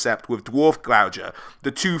bicep with Dwarf Gouger.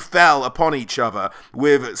 The two fell upon each other,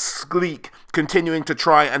 with Sleek continuing to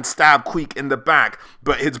try and stab Queek in the back,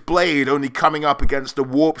 but his blade only coming up against the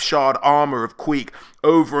warp shard armor of Queek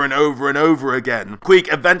over and over and over again.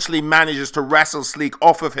 Queek eventually manages to wrestle Sleek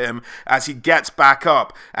off of him as he gets back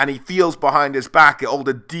up, and he feels behind his back at all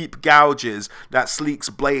the deep gouges that Sleek's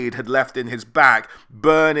blade had left in his back,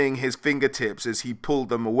 burning his fingertips as he pulled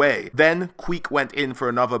them away. Then Queek went in for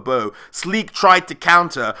another blow. Sleek tried to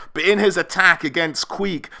counter, but in his attack against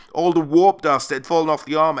Queek, all the warp dust that had fallen off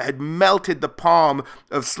the armor had melted the palm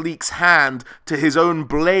of Sleek's hand to his own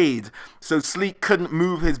blade, so Sleek couldn't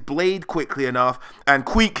move his blade quickly enough, and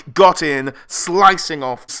Queek got in, slicing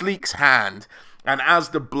off Sleek's hand. And as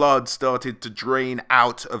the blood started to drain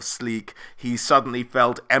out of Sleek, he suddenly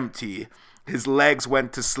felt empty. His legs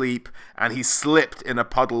went to sleep, and he slipped in a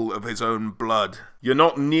puddle of his own blood. "You're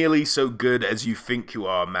not nearly so good as you think you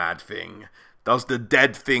are, mad thing. Does the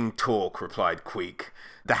dead thing talk?" replied Queek.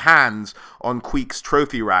 The hands on Queek's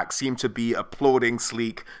trophy rack seem to be applauding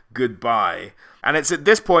Sleek goodbye. And it's at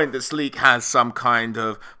this point that Sleek has some kind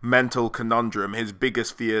of mental conundrum, his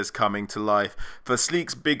biggest fears coming to life. For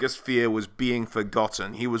Sleek's biggest fear was being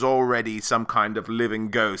forgotten. He was already some kind of living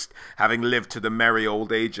ghost, having lived to the merry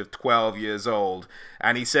old age of 12 years old.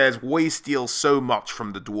 And he says, we steal so much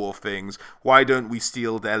from the dwarf things, why don't we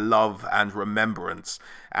steal their love and remembrance?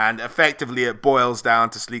 And effectively it boils down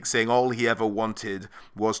to Sleek saying all he ever wanted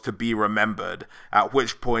was to be remembered. At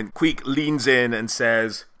which point Queek leans in and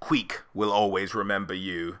says, Queek will always remember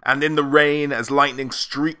you. And in the rain, as lightning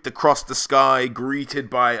streaked across the sky, greeted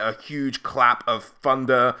by a huge clap of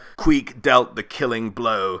thunder, Queek dealt the killing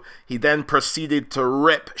blow. He then proceeded to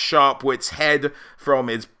rip Sharpwit's head from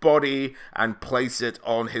his body and place it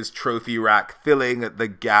on his trophy rack, filling the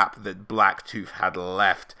gap that Blacktooth had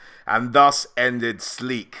left. And thus ended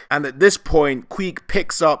Sleek. And at this point, Queek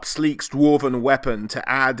picks up Sleek's dwarven weapon to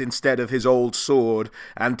add instead of his old sword,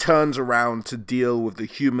 and turns around to deal with the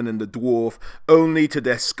human and the dwarf, only to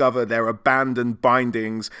discover their abandoned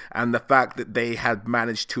bindings and the fact that they had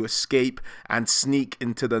managed to escape and sneak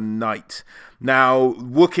into the night. Now,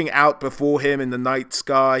 looking out before him in the night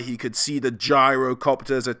sky, he could see the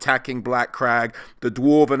gyrocopters attacking Black Crag, the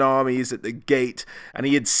dwarven armies at the gate, and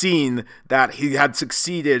he had seen that he had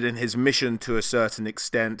succeeded in his mission to a certain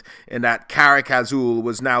extent, in that Carrick Azul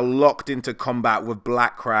was now locked into combat with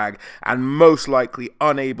Black Crag, and most likely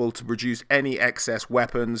unable to produce any excess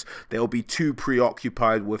weapons. They'll be too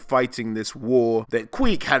preoccupied with fighting this war that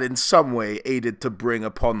Queek had in some way aided to bring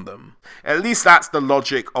upon them. At least that's the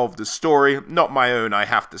logic of the story. Not my own, I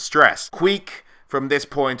have to stress. Queek, from this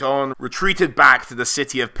point on, retreated back to the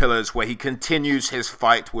City of Pillars, where he continues his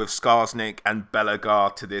fight with Skarsnik and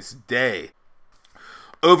Belagar to this day.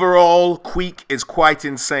 Overall, Queek is quite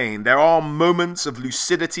insane. There are moments of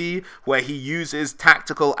lucidity where he uses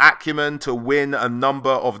tactical acumen to win a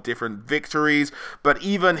number of different victories, but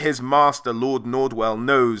even his master, Lord Nordwell,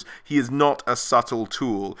 knows he is not a subtle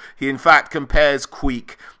tool. He in fact compares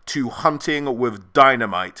Queek to hunting with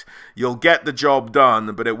dynamite. You'll get the job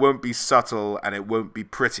done, but it won't be subtle and it won't be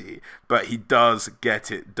pretty. But he does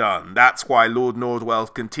get it done. That's why Lord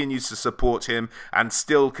Nordwell continues to support him and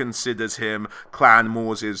still considers him Clan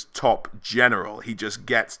Moore's top general. He just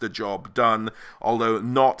gets the job done, although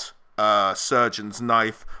not a surgeon's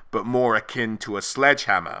knife, but more akin to a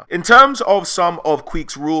sledgehammer. In terms of some of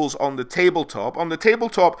Queek's rules on the tabletop,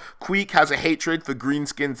 Queek has a hatred for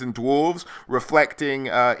greenskins and dwarves, reflecting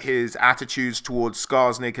his attitudes towards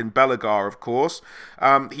Skarsnik and Belagar, of course.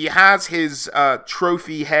 He has his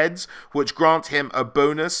trophy heads, which grant him a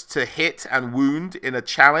bonus to hit and wound in a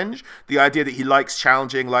challenge. The idea that he likes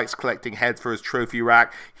challenging, likes collecting heads for his trophy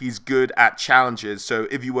rack. He's good at challenges, so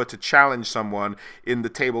if you were to challenge someone in the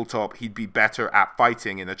tabletop, he'd be better at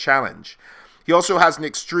fighting in a challenge. He also has an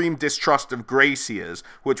extreme distrust of Graciers,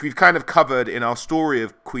 which we've kind of covered in our story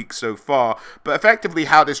of Queek so far, but effectively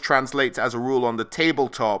how this translates as a rule on the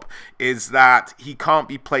tabletop is that he can't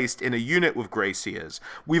be placed in a unit with Graciers.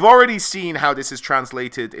 We've already seen how this is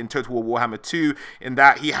translated in Total War Warhammer 2, in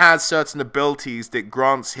that he has certain abilities that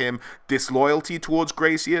grants him disloyalty towards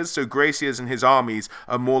Graciers, so Graciers and his armies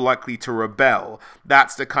are more likely to rebel.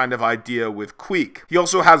 That's the kind of idea with Queek. He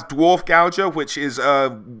also has Dwarf Gouger, which is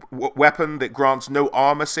a weapon that grants no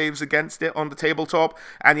armor saves against it on the tabletop,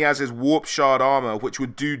 and he has his Warp Shard armor, which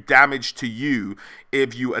would do damage to you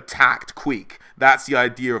if you attacked Queek. That's the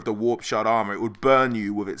idea of the Warp Shard armor. It would burn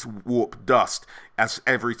you with its warp dust as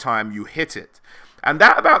every time you hit it. And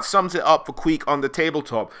that about sums it up for Queek on the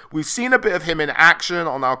tabletop. We've seen a bit of him in action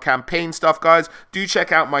on our campaign stuff, guys. Do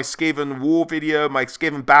check out my Skaven War video, my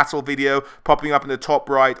Skaven Battle video, popping up in the top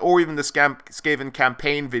right, or even the Skaven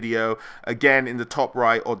Campaign video, again in the top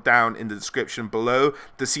right or down in the description below,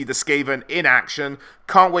 to see the Skaven in action.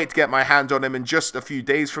 Can't wait to get my hands on him in just a few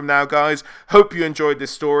days from now, guys. Hope you enjoyed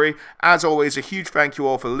this story. As always, a huge thank you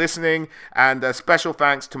all for listening, and a special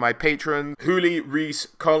thanks to my patrons, Hooley, Reese,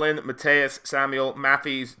 Colin, Mateus, Samuel,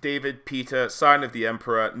 Matthews, David, Peter, Sign of the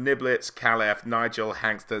Emperor, Niblitz, Calef, Nigel,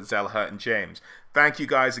 Hankster, Zelher, and James. Thank you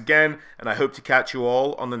guys again, and I hope to catch you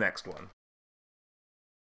all on the next one.